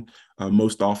mentioned.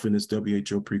 Most often it's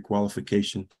WHO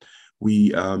pre-qualification.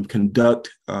 We conduct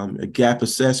a gap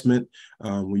assessment.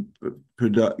 We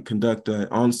conduct an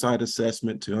on-site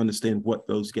assessment to understand what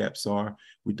those gaps are.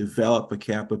 We develop a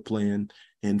CAPA plan.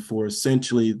 And for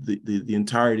essentially the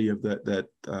entirety of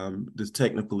this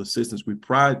technical assistance we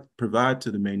provide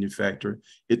to the manufacturer,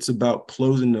 it's about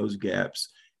closing those gaps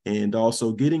and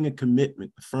also getting a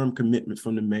commitment, a firm commitment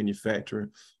from the manufacturer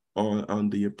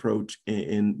on the approach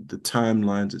and the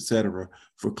timelines, et cetera,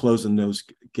 for closing those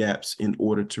gaps in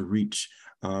order to reach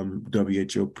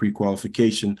WHO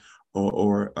pre-qualification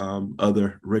or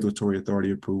other regulatory authority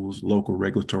approvals, local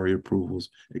regulatory approvals,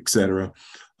 et cetera.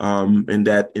 And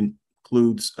that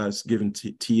includes us giving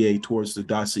TA towards the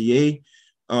dossier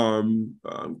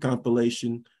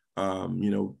compilation,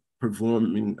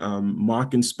 performing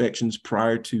mock inspections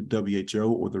prior to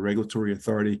WHO or the regulatory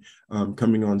authority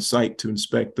coming on site to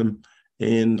inspect them,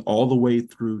 and all the way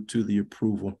through to the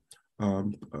approval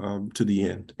to the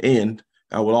end. And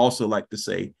I would also like to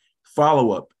say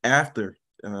follow-up after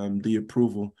the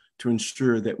approval to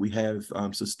ensure that we have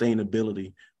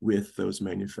sustainability with those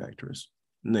manufacturers.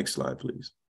 Next slide,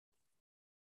 please.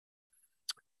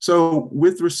 So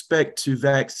with respect to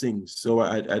vaccines, so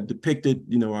I depicted,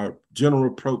 our general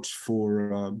approach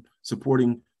for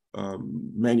supporting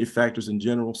manufacturers in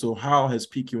general. So how has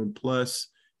PQM Plus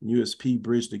and USP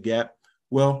bridged the gap?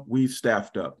 Well, we've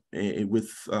staffed up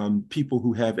with people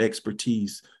who have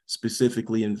expertise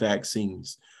specifically in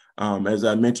vaccines. As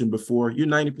I mentioned before, you're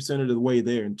 90% of the way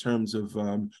there in terms of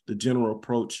the general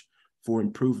approach for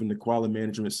improving the quality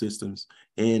management systems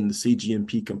and the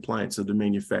CGMP compliance of the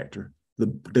manufacturer.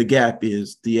 The gap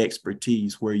is the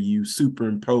expertise where you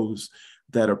superimpose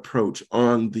that approach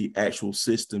on the actual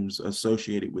systems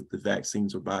associated with the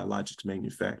vaccines or biologics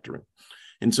manufacturing.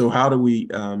 And so how do we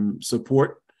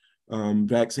support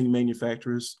vaccine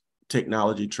manufacturers?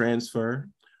 Technology transfer,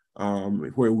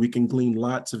 where we can glean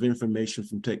lots of information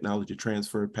from technology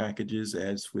transfer packages,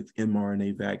 as with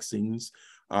mRNA vaccines,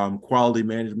 quality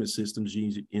management systems,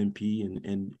 GMP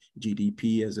and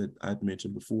GDP, as I'd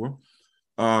mentioned before.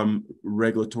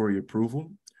 Regulatory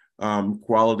approval,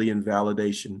 quality and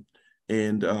validation,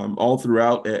 and all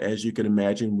throughout, as you can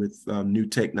imagine, with new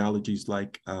technologies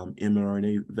like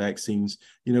mRNA vaccines,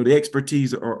 the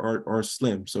expertise are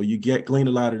slim. So you glean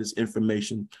a lot of this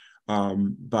information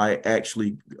by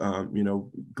actually,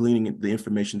 gleaning the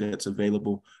information that's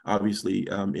available, obviously,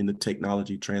 in the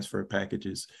technology transfer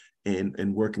packages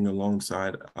and working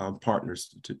alongside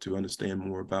partners to understand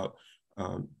more about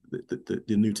the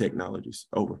new technologies.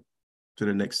 Over to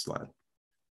the next slide.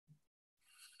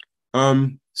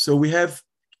 So we have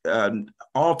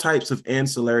all types of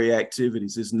ancillary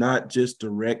activities. It's not just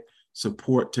direct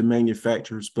support to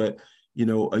manufacturers, but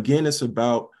again, it's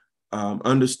about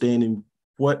understanding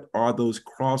what are those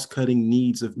cross-cutting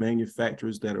needs of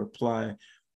manufacturers that apply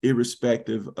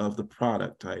irrespective of the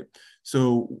product type.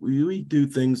 So we do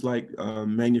things like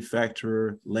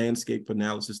manufacturer landscape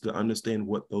analysis to understand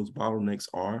what those bottlenecks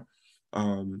are.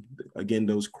 Again,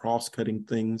 those cross-cutting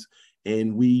things.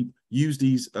 And we use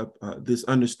this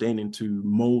understanding to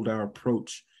mold our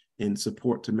approach in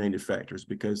support to manufacturers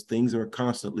because things are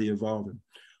constantly evolving.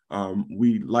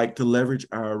 We like to leverage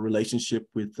our relationship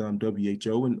with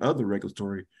WHO and other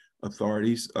regulatory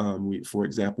authorities. For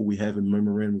example, we have a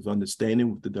memorandum of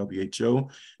understanding with the WHO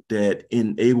that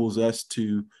enables us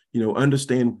to,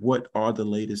 understand what are the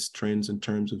latest trends in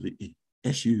terms of the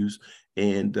issues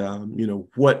and,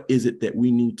 what is it that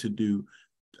we need to do,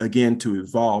 again, to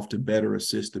evolve to better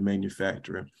assist the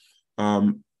manufacturer.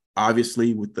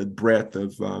 Obviously, with the breadth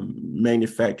of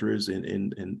manufacturers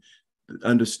and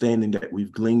understanding that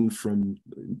we've gleaned from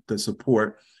the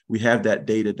support, we have that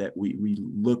data that we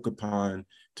look upon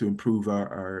to improve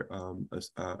our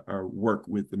work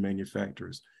with the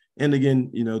manufacturers. And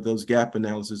again, those gap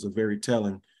analyses are very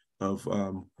telling of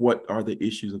what are the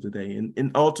issues of the day.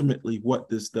 And ultimately, what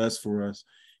this does for us,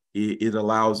 it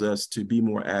allows us to be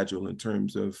more agile in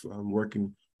terms of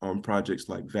working on projects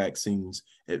like vaccines,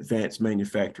 advanced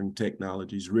manufacturing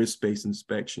technologies, risk-based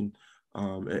inspection,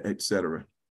 et cetera.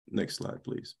 Next slide,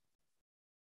 please.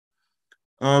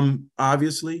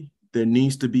 Obviously, there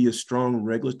needs to be a strong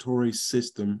regulatory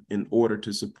system in order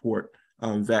to support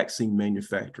vaccine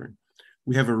manufacturing.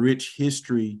 We have a rich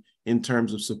history in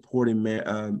terms of supporting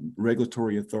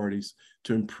regulatory authorities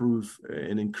to improve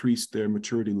and increase their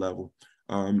maturity level,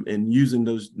 and using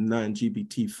those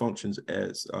non-GBT functions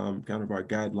as kind of our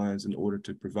guidelines in order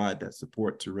to provide that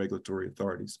support to regulatory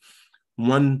authorities.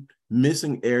 One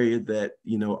missing area that,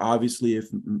 obviously if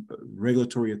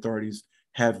regulatory authorities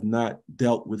have not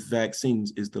dealt with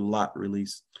vaccines is the lot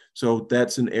release. So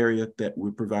that's an area that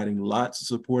we're providing lots of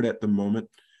support at the moment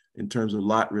in terms of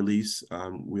lot release.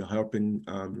 We're helping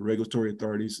regulatory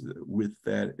authorities with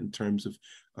that in terms of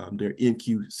their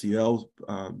NQCL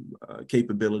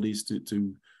capabilities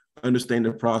to understand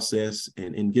the process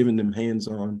and giving them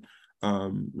hands-on,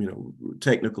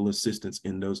 technical assistance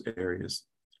in those areas.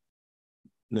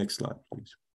 Next slide,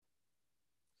 please.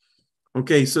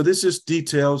 Okay, so this just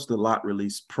details the lot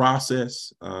release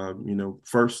process.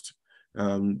 First,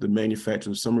 the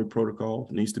manufacturer summary protocol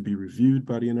needs to be reviewed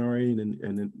by the NRA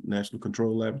and the National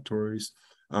Control Laboratories.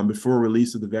 Before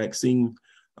release of the vaccine,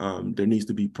 there needs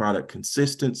to be product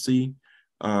consistency.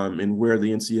 And where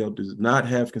the NCL does not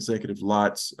have consecutive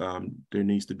lots, there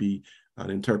needs to be an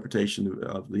interpretation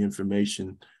of the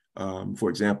information, for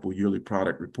example, yearly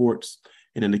product reports.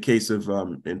 And in the case of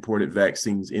imported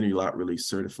vaccines, any lot release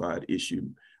certified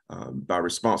issued by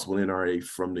responsible NRA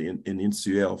from the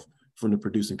NCL from the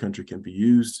producing country can be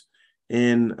used.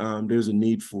 And there's a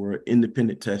need for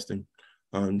independent testing,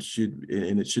 and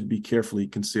it should be carefully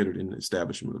considered in the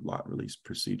establishment of lot release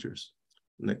procedures.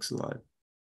 Next slide.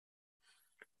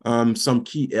 Some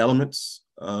key elements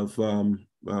of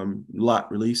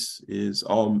lot release is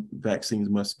all vaccines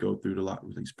must go through the lot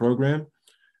release program.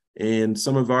 And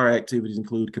some of our activities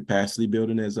include capacity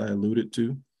building, as I alluded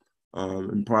to,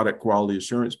 and product quality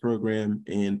assurance program,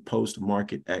 and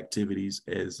post-market activities,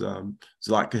 as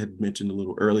Zlatka had mentioned a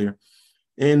little earlier,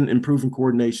 and improving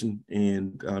coordination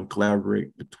and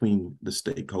collaborate between the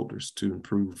stakeholders to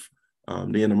improve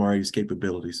the NMRA's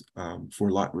capabilities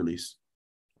for lot release.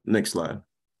 Next slide.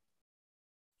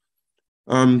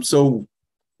 So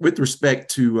with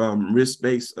respect to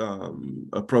risk-based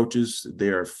approaches,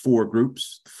 there are 4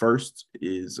 groups. First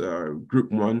is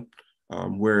group 1,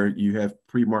 where you have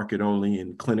pre-market only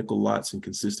and clinical lots and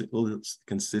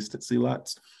consistency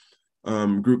lots.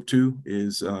 Group 2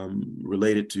 is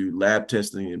related to lab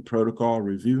testing and protocol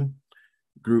review.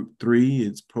 Group 3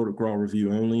 is protocol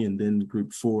review only, and then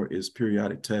group 4 is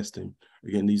periodic testing.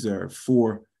 Again, these are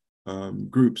 4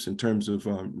 groups in terms of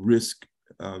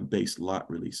risk-based lot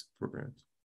release programs.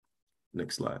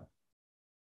 Next slide.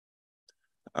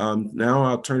 Now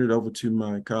I'll turn it over to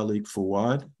my colleague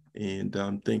Fouad, and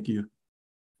thank you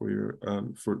for your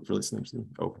for listening to me.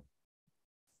 Over.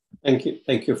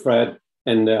 Thank you, Fred,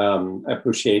 and I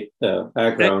appreciate the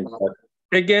background.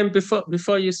 Again,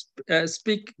 before you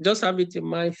speak, just have it in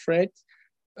mind, Fred.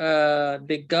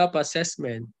 The gap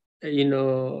assessment,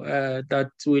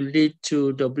 that will lead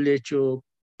to WHO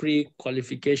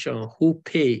pre-qualification. Who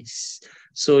pays?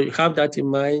 So you have that in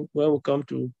mind. When we come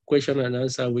to question and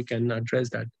answer, we can address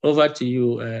that. Over to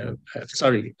you. I'm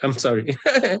sorry.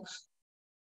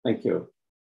 Thank you.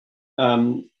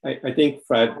 I think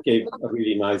Fred gave a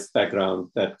really nice background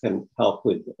that can help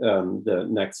with the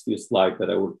next few slides that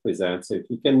I would present. So if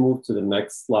you can move to the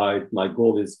next slide, my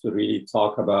goal is to really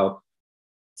talk about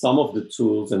some of the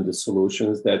tools and the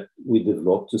solutions that we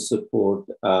developed to support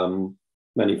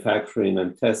manufacturing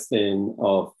and testing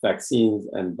of vaccines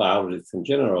and biologics in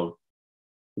general.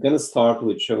 I'm going to start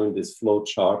with showing this flow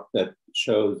chart that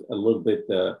shows a little bit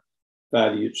the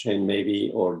value chain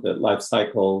maybe, or the life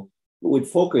cycle. We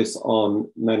focus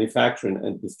on manufacturing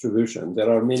and distribution.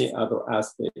 There are many other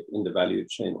aspects in the value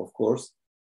chain, of course,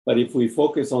 but if we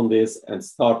focus on this and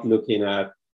start looking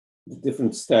at the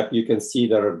different steps, you can see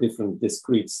there are different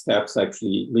discrete steps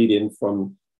actually leading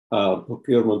from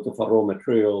procurement of a raw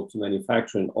material to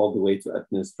manufacturing all the way to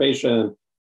administration.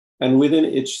 And within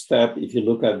each step, if you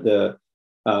look at the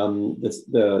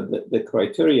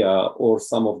criteria or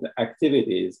some of the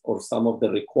activities or some of the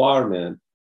requirements,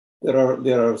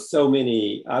 there are so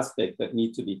many aspects that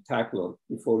need to be tackled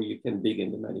before you can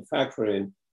begin the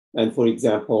manufacturing. And for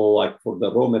example, like for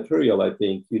the raw material, I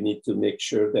think you need to make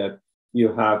sure that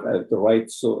you have the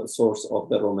right source of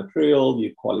the raw material,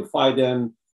 you qualify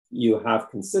them, you have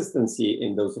consistency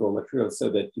in those raw materials so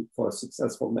that for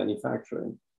successful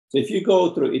manufacturing. So if you go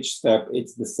through each step,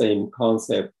 it's the same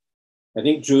concept. I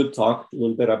think Jude talked a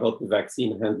little bit about the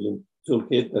vaccine handling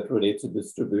toolkit that relates to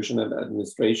distribution and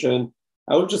administration.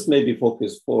 I would just maybe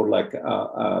focus for like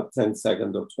 10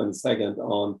 seconds or 20 seconds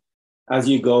on as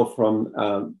you go from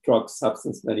drug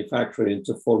substance manufacturing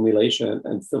to formulation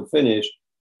and fill finish,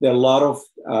 there are a lot of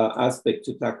aspects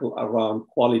to tackle around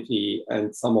quality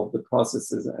and some of the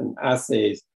processes and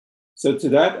assays. So to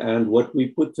that end, what we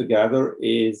put together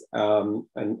is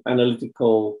an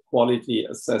analytical quality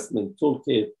assessment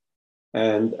toolkit.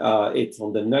 And it's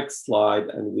on the next slide,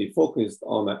 and we focused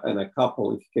on a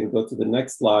couple. If you can go to the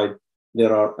next slide,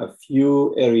 there are a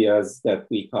few areas that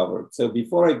we covered. So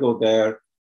before I go there,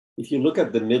 if you look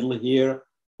at the middle here,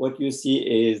 what you see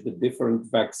is the different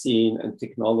vaccine and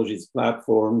technologies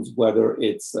platforms, whether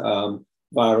it's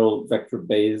viral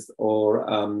vector-based or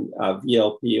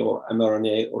VLP or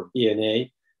mRNA or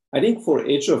DNA. I think for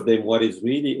each of them, what is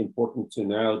really important to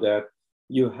know that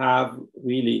you have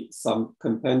really some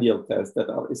compendial tests that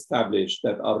are established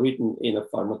that are written in a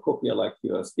pharmacopoeia like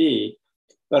USP,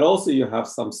 but also you have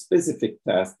some specific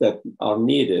tests that are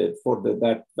needed for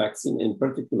that vaccine in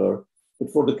particular.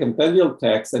 But for the compendial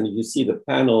text, and you see the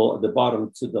panel at the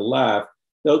bottom to the left,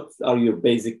 those are your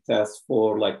basic tests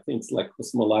for like things like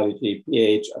osmolarity,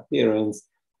 pH, appearance,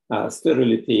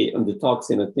 sterility, and the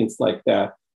toxin and things like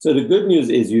that. So the good news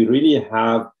is you really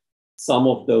have some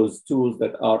of those tools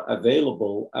that are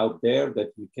available out there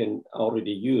that you can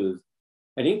already use.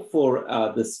 I think for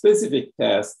the specific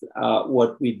test,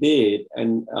 what we did,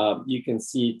 and you can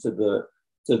see to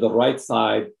the right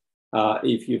side,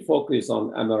 if you focus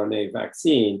on mRNA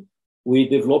vaccine, we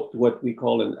developed what we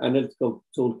call an analytical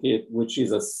toolkit, which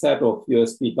is a set of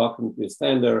USP documentary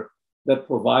standard that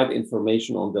provide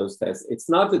information on those tests. It's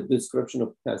not a description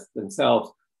of tests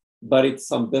themselves, but it's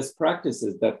some best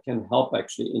practices that can help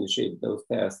actually initiate those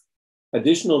tests.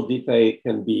 Additional detail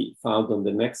can be found on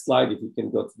the next slide, if you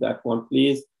can go to that one,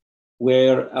 please,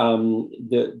 where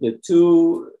the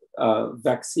two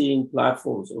vaccine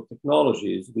platforms or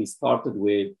technologies we started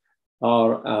with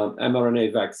are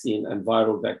mRNA vaccine and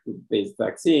viral vector-based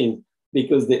vaccines,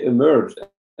 because they emerged,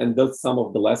 and that's some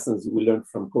of the lessons we learned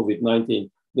from COVID-19,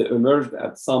 they emerged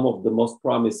as some of the most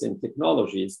promising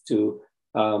technologies to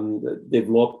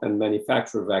develop and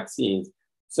manufacture vaccines.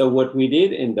 So what we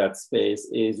did in that space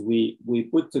is we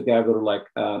put together like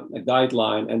a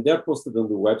guideline, and they're posted on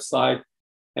the website.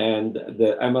 And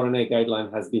the mRNA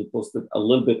guideline has been posted a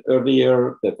little bit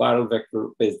earlier, the viral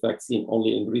vector-based vaccine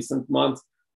only in recent months.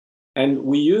 And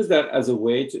we use that as a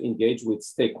way to engage with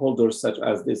stakeholders, such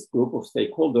as this group of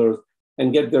stakeholders,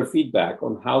 and get their feedback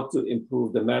on how to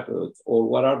improve the methods or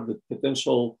what are the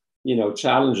potential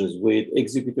challenges with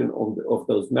executing of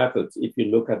those methods. If you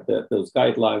look at those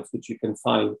guidelines, which you can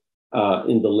find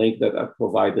in the link that I've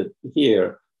provided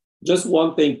here. Just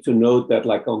one thing to note that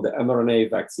like on the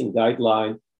mRNA vaccine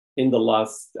guideline, in the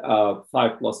last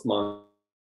 5+ months,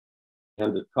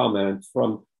 and the comments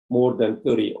from more than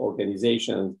 30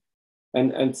 organizations.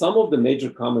 And some of the major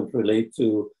comments relate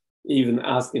to even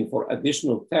asking for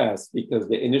additional tests, because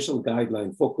the initial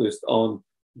guideline focused on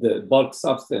the bulk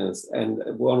substance. And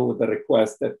one of the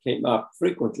requests that came up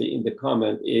frequently in the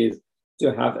comment is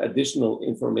to have additional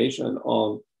information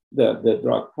on the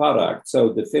drug product,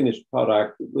 so the finished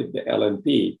product with the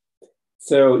LNP.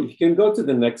 So if you can go to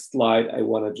the next slide, I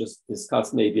want to just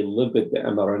discuss maybe a little bit the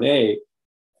mRNA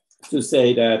to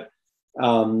say that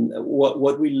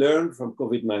what we learned from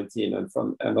COVID-19 and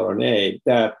from mRNA,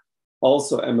 that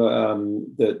also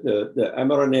the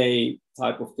mRNA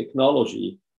type of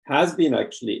technology has been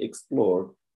actually explored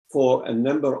for a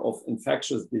number of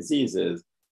infectious diseases,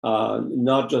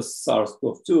 not just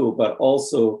SARS-CoV-2, but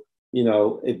also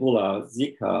Ebola,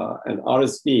 Zika, and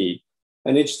RSV.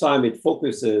 And each time it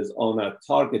focuses on a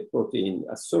target protein,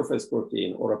 a surface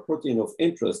protein, or a protein of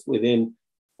interest within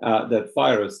that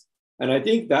virus. And I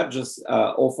think that just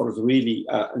offers really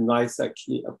a nice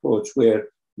actually approach where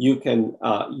you can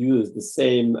use the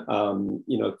same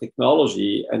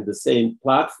technology and the same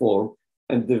platform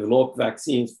and develop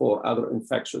vaccines for other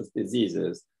infectious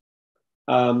diseases.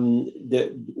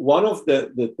 One of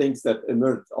the things that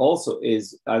emerged also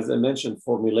is, as I mentioned,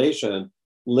 formulation.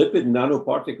 Lipid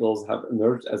nanoparticles have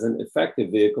emerged as an effective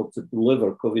vehicle to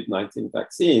deliver COVID-19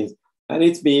 vaccines. And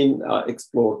it's been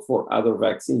explored for other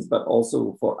vaccines, but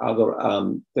also for other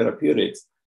therapeutics.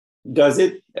 Does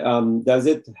it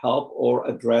help or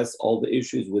address all the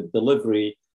issues with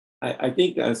delivery? I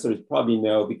think the answer is probably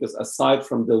no, because aside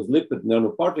from those lipid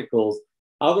nanoparticles,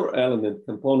 other element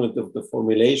component of the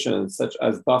formulation, such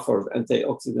as buffers,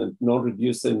 antioxidant,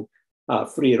 non-reducing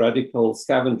free radical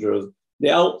scavengers,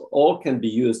 they all can be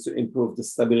used to improve the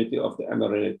stability of the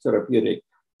mRNA therapeutic.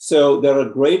 So there are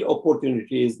great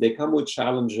opportunities. They come with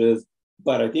challenges,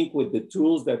 but I think with the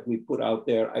tools that we put out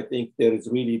there, I think there is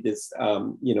really this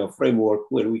framework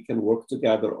where we can work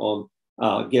together on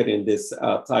getting this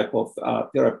type of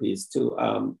therapies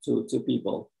to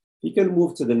people. You can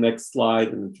move to the next slide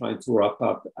and trying to wrap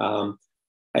up.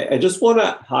 I just want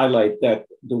to highlight that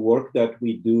the work that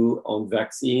we do on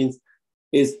vaccines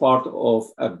is part of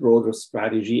a broader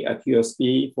strategy at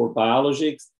USP for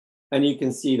biologics. And you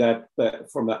can see that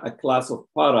from a class of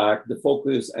product, the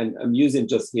focus, and I'm using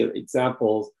just here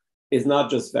examples, is not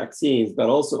just vaccines, but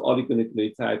also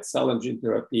oligonucleotides, cell and gene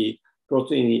therapy,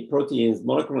 proteins,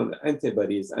 monoclonal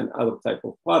antibodies, and other type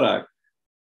of product.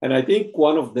 And I think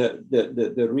one of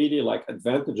the really like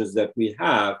advantages that we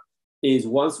have is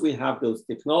once we have those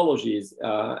technologies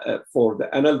for the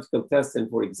analytical testing,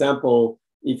 for example,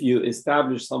 if you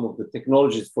establish some of the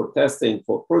technologies for testing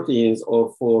for proteins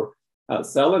or for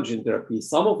cell and gene therapy,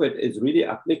 some of it is really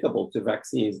applicable to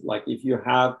vaccines. Like if you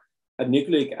have a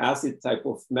nucleic acid type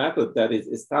of method that is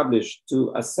established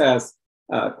to assess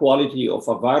quality of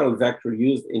a viral vector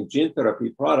used in gene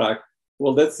therapy product,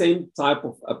 well, that same type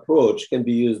of approach can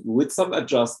be used with some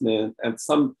adjustment and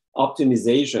some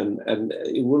optimization, and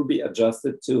it will be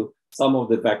adjusted to some of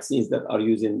the vaccines that are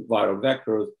using viral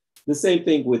vectors. The same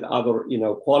thing with other,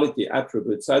 quality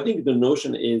attributes. So I think the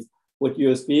notion is what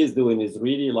USP is doing is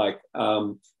really like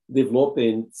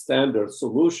developing standard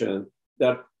solutions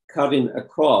that cutting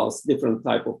across different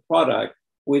type of product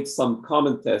with some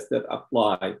common tests that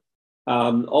apply.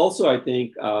 Also, I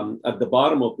think at the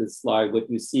bottom of this slide, what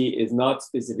you see is not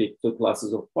specific to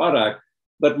classes of product,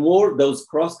 but more those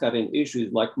cross-cutting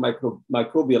issues like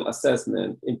microbial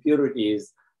assessment,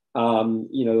 impurities,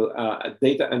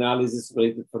 data analysis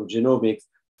related from genomics.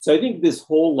 So I think this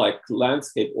whole like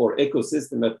landscape or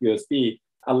ecosystem at USP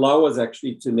allow us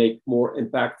actually to make more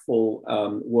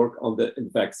impactful work on the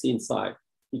vaccine side.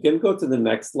 You can go to the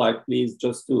next slide, please,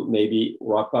 just to maybe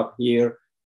wrap up here.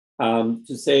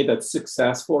 To say that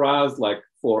success for us, like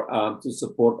for to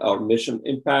support our mission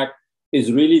impact,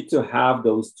 is really to have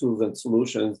those tools and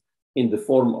solutions in the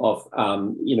form of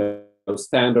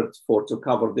standards to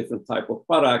cover different type of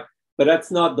product. But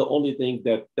that's not the only thing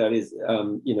that is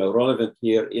relevant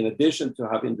here. In addition to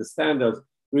having the standards,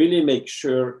 really make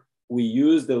sure we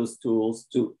use those tools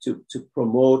to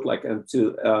promote and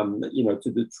to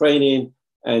do training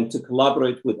and to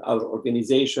collaborate with other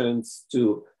organizations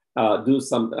to do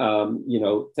some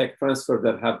tech transfer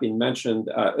that have been mentioned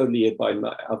earlier by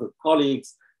my other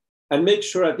colleagues, and make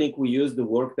sure I think we use the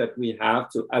work that we have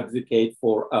to advocate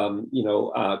for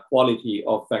quality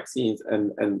of vaccines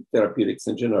and therapeutics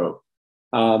in general.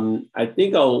 I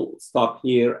think I'll stop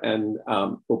here and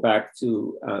go back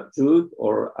to Jude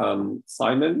or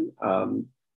Simon. And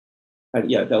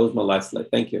yeah, that was my last slide.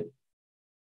 Thank you.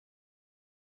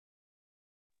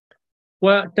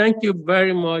 Well, thank you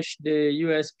very much, the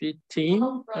USP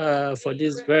team, for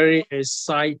this very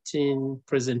exciting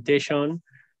presentation.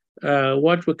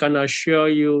 What we can assure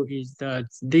you is that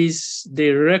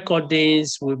the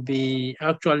recordings will be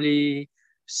actually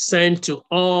sent to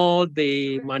all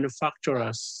the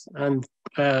manufacturers and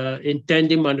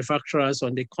intending manufacturers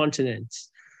on the continent.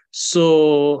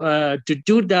 So to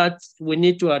do that, we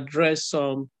need to address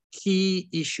some key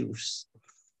issues.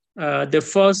 The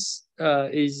first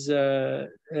is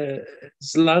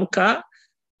Zlatka.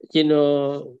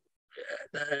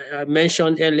 I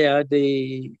mentioned earlier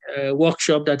the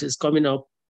workshop that is coming up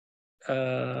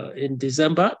in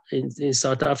December in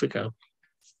South Africa.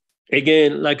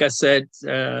 Again, like I said,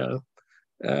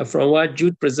 from what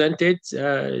Jude presented,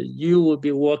 you will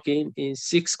be working in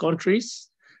 6 countries,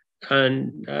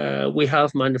 and we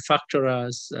have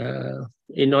manufacturers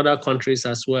in other countries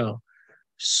as well.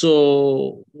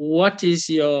 So what is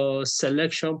your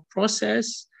selection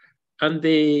process and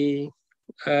the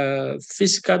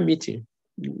physical meeting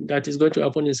that is going to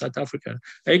happen in South Africa?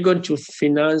 Are you going to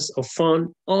finance or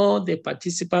fund all the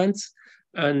participants?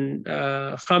 And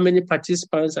how many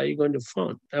participants are you going to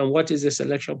fund? And what is the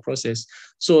selection process?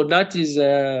 So that is,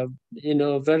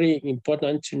 very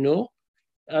important to know.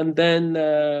 And then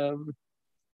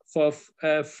for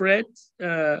Fred,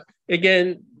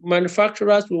 again,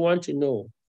 manufacturers, we want to know,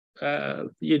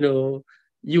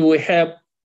 you will help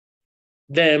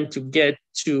them to get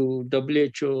to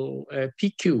WHO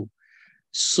PQ.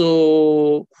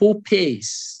 So who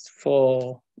pays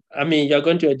for, you're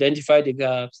going to identify the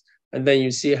gaps, and then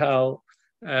you see how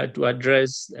to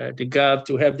address the gap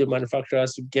to help the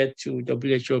manufacturers to get to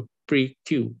WHO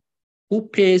PQ. Who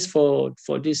pays for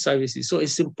these services? So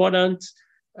it's important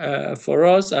for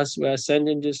us as we are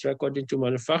sending this recording to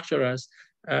manufacturers,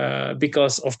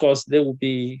 because of course they will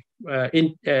be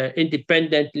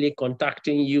independently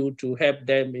contacting you to help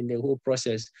them in the whole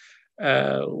process.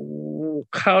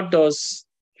 How does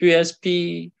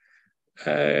USP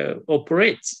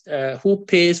operate? Who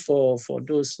pays for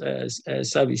those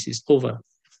services over?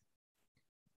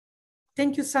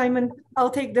 Thank you, Simon. I'll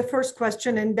take the first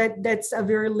question, and that's a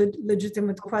very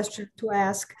legitimate question to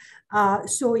ask.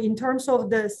 So in terms of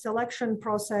the selection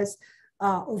process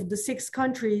of the 6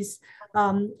 countries,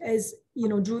 as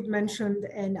Jude mentioned,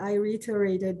 and I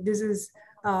reiterated, this is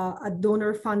a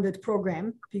donor-funded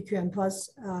program, PQM Plus,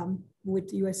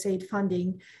 with USAID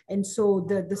funding. And so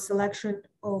the selection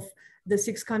of the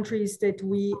 6 countries that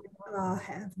we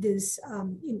have this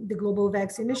in the Global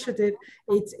Vax Initiative,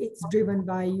 it's driven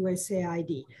by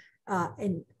USAID.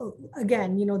 And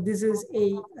again, this is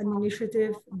an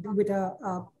initiative with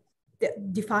a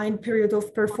defined period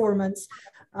of performance,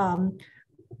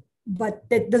 but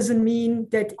that doesn't mean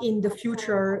that in the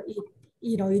future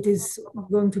it is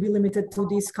going to be limited to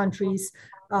these countries,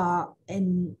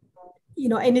 and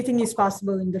anything is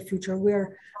possible in the future.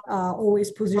 We're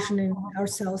always positioning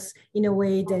ourselves in a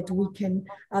way that we can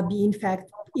be in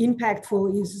fact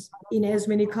impactful in as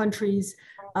many countries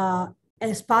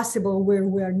as possible where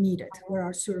we are needed, where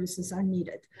our services are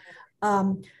needed.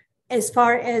 As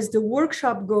far as the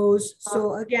workshop goes,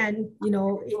 so again,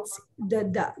 it's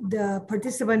the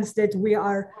participants that we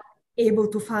are able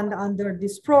to fund under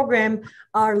this program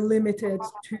are limited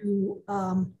to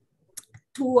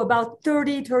about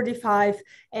 30, 35,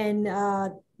 and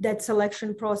that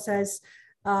selection process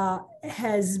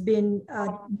has been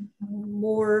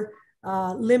more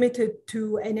limited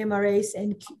to NMRAs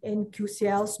and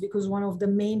QCLs, because one of the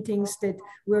main things that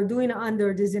we're doing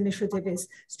under this initiative is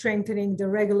strengthening the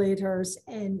regulators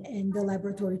and the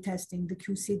laboratory testing, the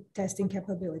QC testing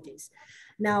capabilities.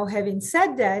 Now, having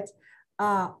said that,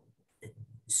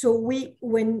 so when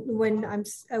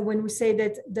we say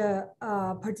that the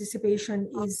participation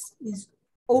is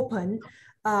open,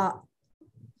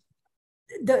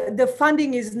 the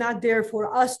funding is not there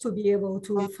for us to be able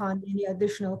to fund any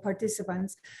additional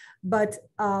participants, but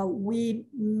we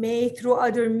may, through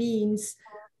other means,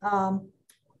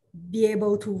 be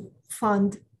able to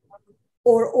fund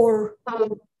or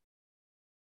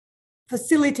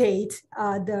facilitate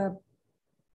the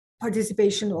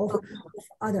participation of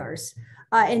others.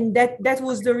 And that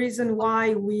was the reason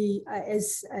why we,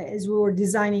 as we were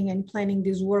designing and planning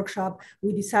this workshop,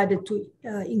 we decided to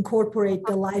incorporate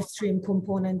the live stream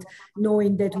component,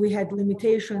 knowing that we had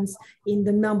limitations in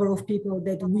the number of people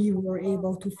that we were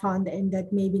able to fund, and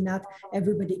that maybe not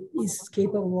everybody is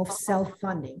capable of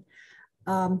self-funding.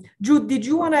 Jude, did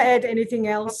you want to add anything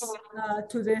else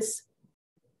to this?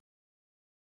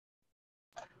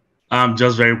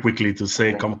 Just very quickly to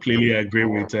say, completely agree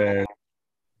with.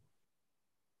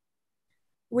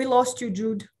 We lost you,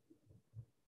 Jude.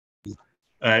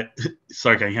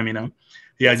 Sorry, can you hear me now?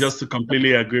 Yeah, just to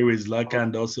completely agree with Zlatka,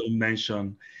 and also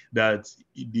mention that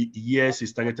the ES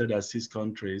is targeted at 6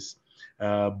 countries,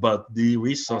 but the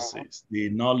resources, the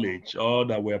knowledge, all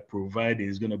that we're providing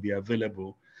is going to be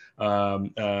available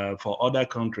for other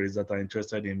countries that are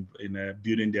interested in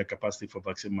building their capacity for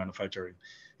vaccine manufacturing.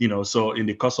 So in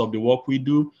the course of the work we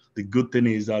do, the good thing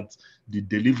is that the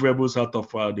deliverables out of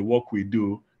the work we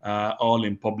do are all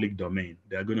in public domain.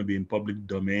 They are going to be in public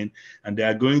domain, and they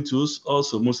are going to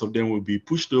also, most of them will be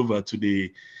pushed over to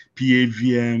the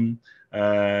PAVM,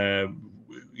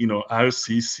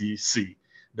 RCCC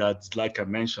that Zlatka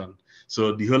mentioned.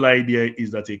 So the whole idea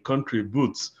is that it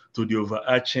contributes to the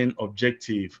overarching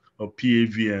objective of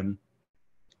PAVM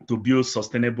to build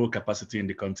sustainable capacity in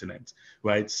the continent,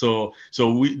 right? So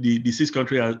the 6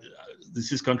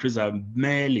 countries are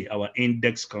merely our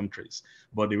index countries,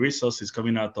 but the resources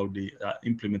coming out of the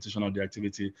implementation of the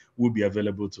activity will be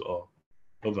available to all.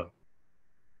 Over.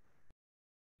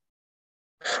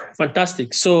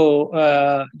 Fantastic. So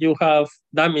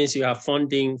that means you have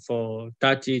funding for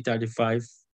 30, 35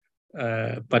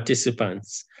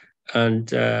 participants.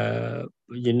 And,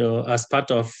 as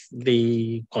part of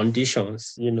the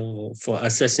conditions, for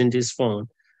accessing this fund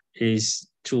is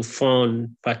to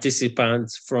fund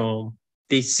participants from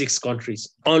these 6 countries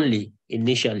only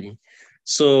initially.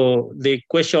 So the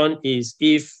question is,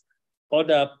 if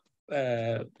other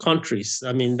countries,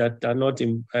 that are not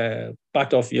in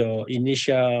part of your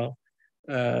initial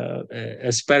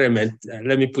experiment,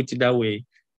 let me put it that way,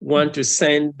 want to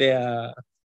send their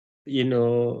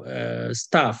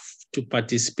staff to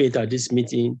participate at this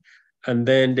meeting, and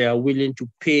then they are willing to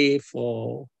pay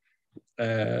for,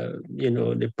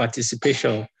 the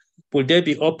participation. Will they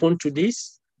be open to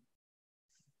this?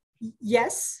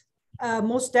 Yes,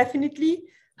 most definitely.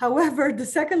 However, the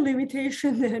second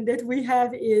limitation that we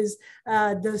have is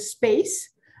the space,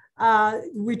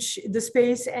 which the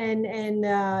space and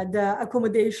the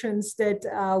accommodations that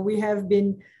we have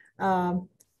been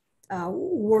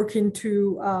working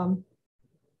to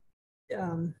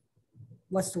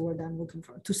what's the word I'm looking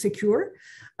for? To secure.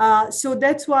 So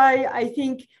that's why I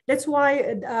think,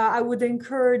 I would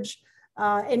encourage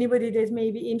anybody that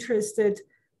may be interested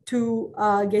to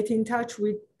get in touch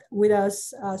with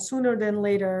us sooner than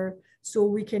later, so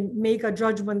we can make a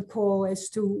judgment call as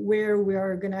to where we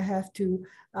are going to have to,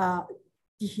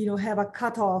 have a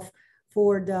cutoff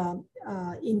for the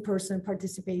in-person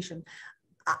participation.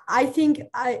 I think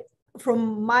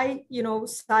from my,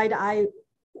 side, I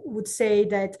would say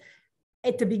that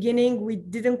at the beginning, we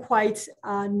didn't quite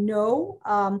know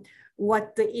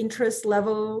what the interest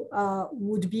level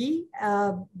would be.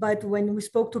 But when we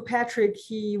spoke to Patrick,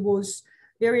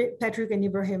 Patrick and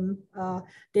Ibrahim,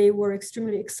 they were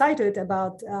extremely excited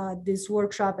about this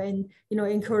workshop, and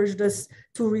encouraged us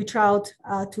to reach out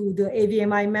to the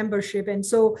AVMI membership. And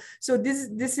so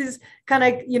this is kind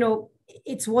of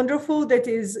it's wonderful that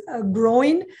is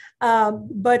growing,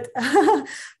 but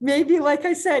maybe, like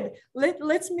I said,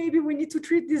 maybe we need to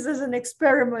treat this as an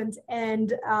experiment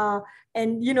and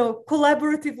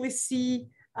collaboratively see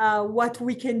what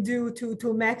we can do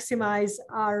to maximize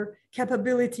our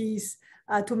capabilities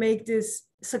to make this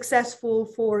successful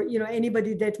for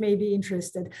anybody that may be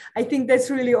interested. I think that's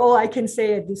really all I can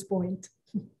say at this point.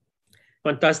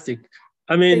 Fantastic.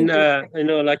 I mean,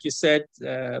 like you said,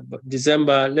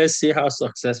 December, let's see how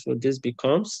successful this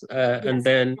becomes. Yes. And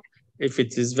then if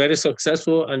it is very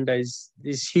successful and there is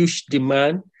this huge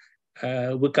demand,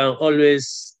 we can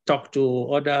always talk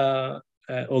to other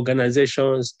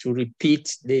organizations to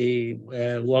repeat the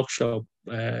workshop,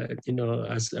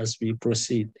 as we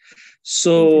proceed.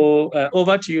 So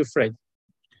over to you, Fred.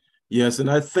 Yes,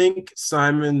 and I think,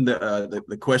 Simon,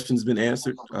 the question's been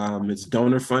answered. It's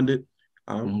donor funded.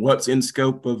 What's in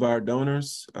scope of our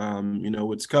donors,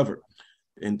 what's covered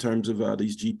in terms of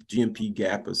these GMP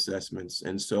gap assessments.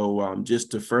 And so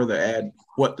just to further add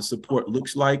what the support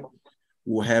looks like,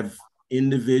 we'll have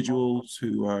individuals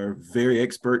who are very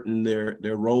expert in their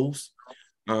roles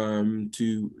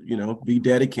to, be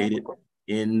dedicated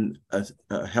in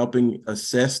helping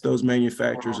assess those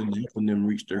manufacturers and helping them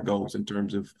reach their goals in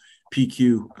terms of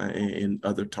PQ and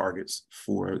other targets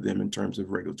for them in terms of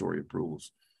regulatory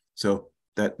approvals. So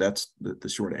that's the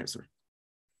short answer.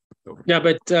 Over. Yeah,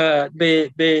 but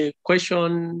the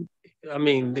question,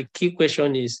 the key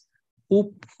question is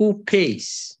who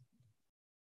pays?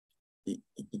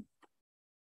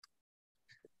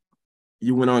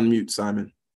 You went on mute,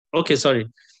 Simon. Okay, sorry.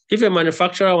 If a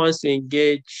manufacturer wants to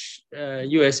engage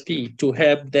USP to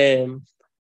help them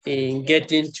in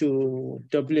getting to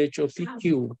WHO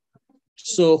PQ,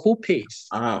 so who pays?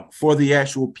 For the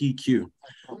actual PQ.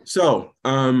 So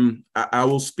I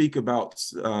will speak about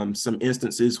some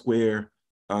instances where,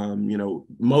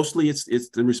 mostly it's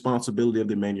the responsibility of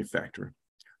the manufacturer.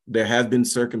 There have been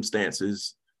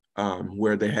circumstances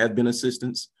where there have been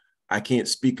assistance. I can't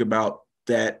speak about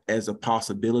that as a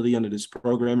possibility under this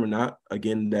program or not.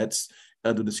 Again, that's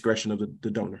at the discretion of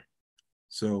the donor.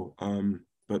 So,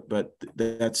 but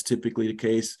that's typically the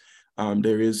case.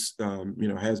 There is,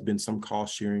 has been some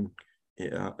cost sharing,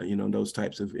 those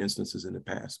types of instances in the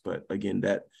past. But again,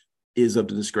 that is of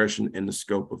the discretion and the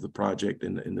scope of the project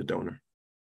and the donor.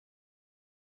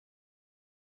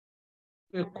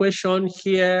 A question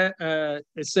here,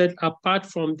 it said, apart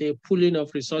from the pooling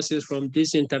of resources from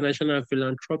this international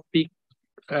philanthropic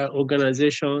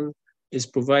organization is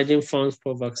providing funds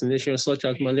for vaccination, such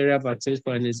as malaria vaccines,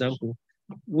 for an example,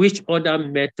 which other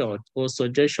method or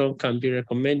suggestion can be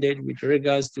recommended with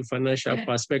regards to financial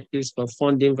perspectives for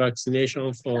funding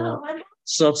vaccination for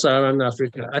sub-Saharan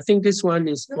Africa? I think this one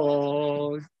is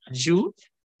for Jude.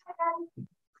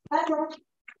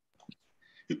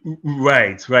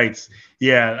 Right.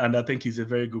 Yeah, and I think it's a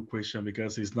very good question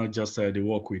because it's not just the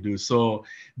work we do. So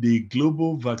the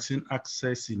Global Vaccine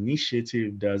Access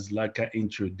Initiative that Zlatka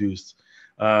introduced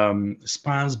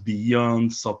spans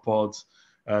beyond support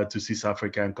to 6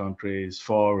 African countries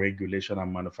for regulation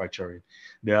and manufacturing.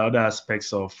 There are other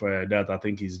aspects of that I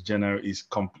think is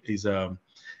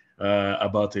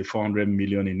about a 400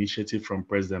 million initiative from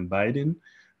President Biden.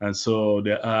 And so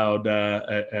there are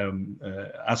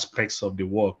other aspects of the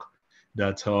work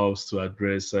that helps to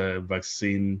address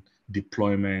vaccine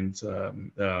deployment,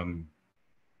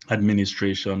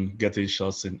 administration, getting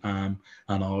shots in arm,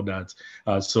 and all that.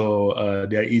 So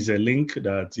there is a link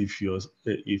that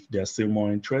if there's still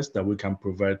more interest, that we can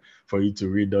provide for you to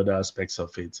read other aspects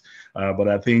of it. But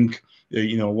I think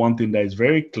one thing that is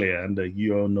very clear, and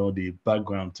you all know the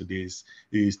background to this,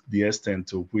 is the extent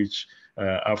to which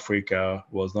Africa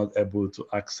was not able to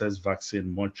access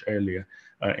vaccine much earlier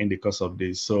in the course of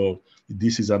this. So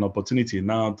this is an opportunity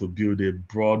now to build a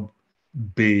broad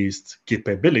based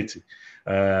capability.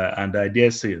 And I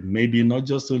dare say, maybe not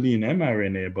just only in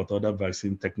mRNA, but other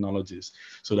vaccine technologies,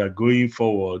 so that going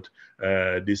forward,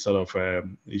 these sort of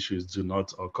issues do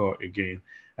not occur again.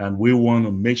 And we want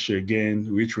to make sure, again,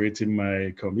 reiterating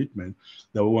my commitment,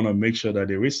 that we want to make sure that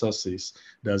the resources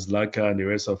that Zlatka and the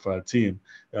rest of our team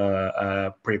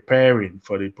are preparing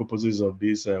for the purposes of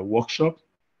this workshop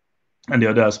and the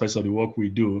other aspects of the work we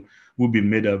do will be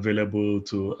made available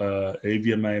to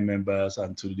AVMI members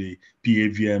and to the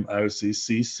PAVM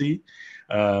RCCC.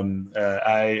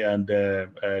 I and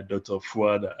Dr.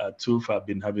 Fouad Atouf have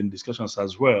been having discussions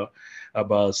as well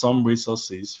about some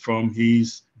resources from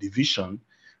his division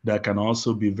that can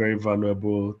also be very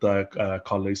valuable to our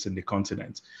colleagues in the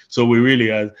continent. So we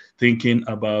really are thinking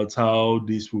about how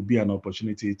this will be an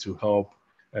opportunity to help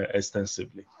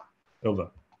extensively.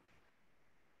 Over.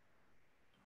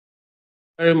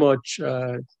 Very much,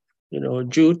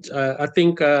 Jude. I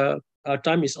think our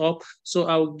time is up, so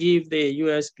I'll give the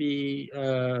USP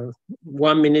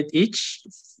 1 minute each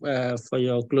for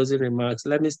your closing remarks.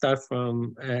 Let me start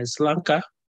from Zlatka.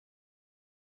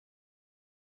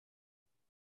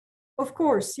 Of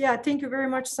course, yeah. Thank you very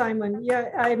much, Simon. Yeah,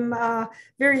 I'm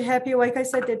very happy. Like I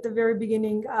said at the very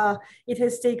beginning, it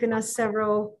has taken us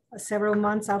several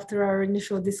months after our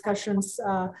initial discussions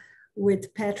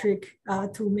with Patrick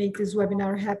to make this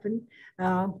webinar happen.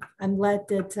 I'm glad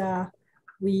that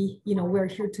we're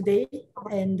here today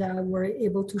and we're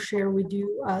able to share with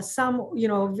you some,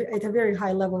 at a very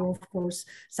high level, of course,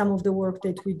 some of the work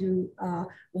that we do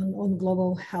on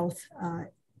global health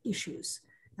issues.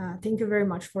 Thank you very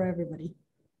much for everybody.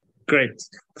 Great.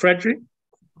 Frederick?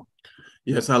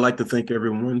 Yes, I'd like to thank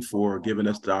everyone for giving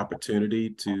us the opportunity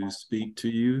to speak to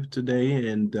you today.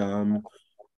 And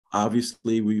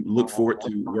obviously, we look forward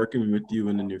to working with you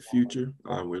in the near future.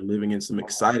 We're living in some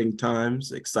exciting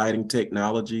times, exciting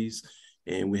technologies,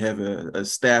 and we have a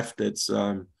staff that's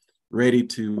ready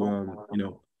to,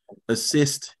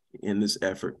 assist in this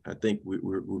effort. I think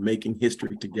we're making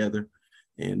history together.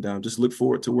 And just look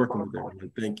forward to working with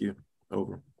everyone. Thank you.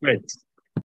 Over. Great.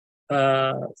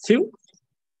 Phil?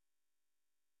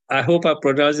 I hope I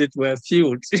pronounced it well,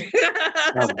 Phil.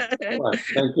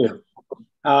 Thank you.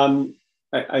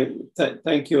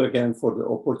 Thank you again for the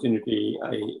opportunity.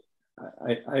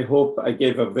 I hope I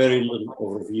gave a very little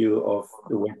overview of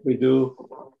the work we do.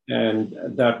 And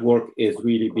that work is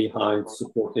really behind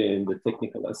supporting the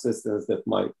technical assistance that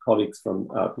my colleagues from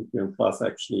PPM Plus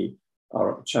actually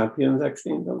are champions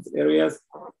actually in those areas.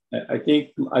 I think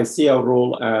I see our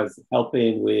role as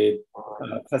helping with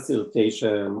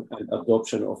facilitation and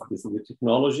adoption of these new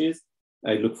technologies.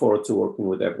 I look forward to working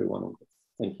with everyone on this.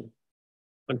 Thank you.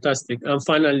 Fantastic. And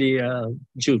finally,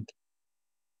 Jude.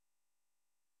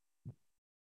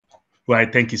 Well,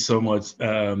 thank you so much.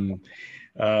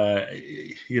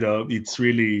 It's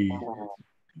really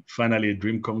finally a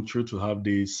dream come true to have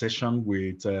this session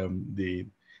with the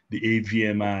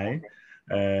AVMI.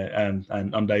 And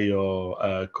under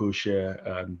your co-chair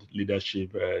and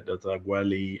leadership, Dr.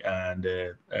 Agwale and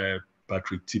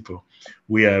Patrick Tippoo.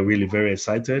 We are really very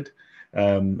excited.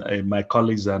 My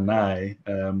colleagues and I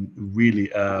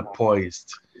really are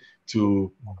poised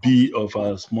to be of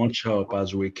as much help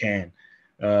as we can,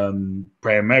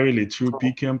 primarily through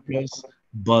PKM Plus,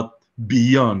 but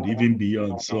beyond, even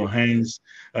beyond. So hence,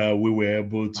 we were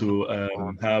able to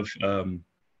have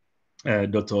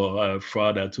Dr.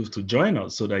 Fouad Atouf to join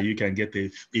us so that you can get a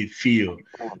feel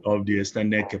of the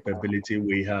extended capability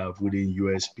we have within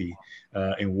USP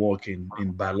in working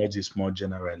in biologics more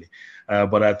generally.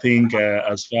 But I think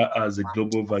as far as the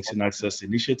Global Vaccine Access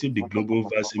Initiative, the Global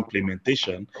Vaccine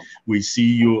implementation, we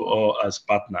see you all as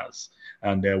partners.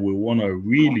 And we want to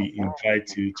really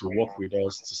invite you to work with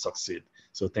us to succeed.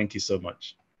 So thank you so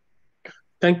much.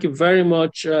 Thank you very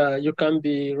much. You can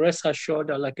be rest assured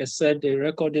that, like I said, the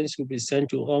recordings will be sent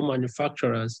to all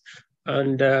manufacturers,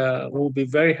 and we'll be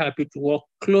very happy to work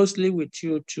closely with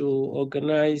you to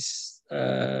organize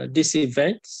this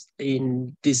event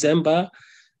in December.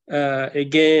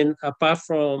 Again, apart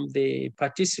from the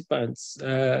participants,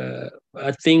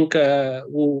 I think it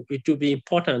will be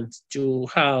important to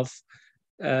have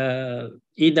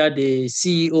either the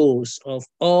CEOs of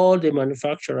all the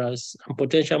manufacturers and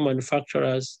potential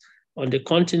manufacturers on the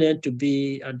continent to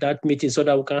be at that meeting so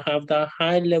that we can have that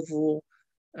high-level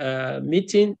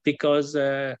meeting because,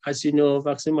 as you know,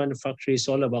 vaccine manufacturing is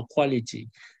all about quality.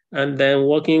 And then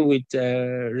working with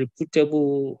a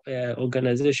reputable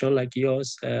organization like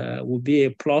yours will be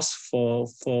a plus for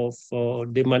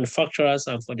the manufacturers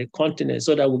and for the continent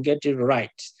so that we get it right.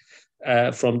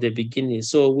 from the beginning.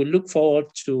 So we look forward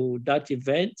to that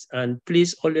event, and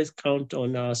please always count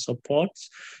on our support,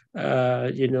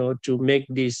 to make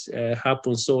this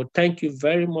happen. So thank you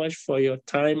very much for your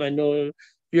time. I know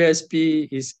USP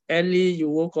is early. You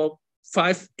woke up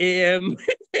 5 a.m.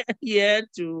 here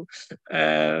to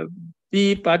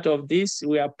be part of this.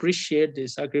 We appreciate the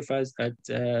sacrifice that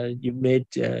you made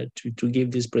to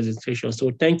give this presentation.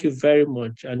 So thank you very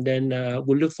much. And then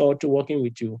we look forward to working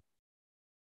with you.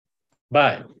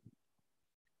 Bye.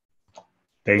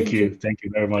 Thank you. Thank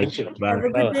you very much. Thank you. Bye. Have a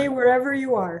good day wherever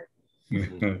you are.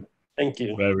 Thank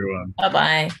you. Bye, everyone.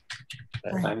 Bye-bye.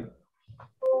 Bye. Bye.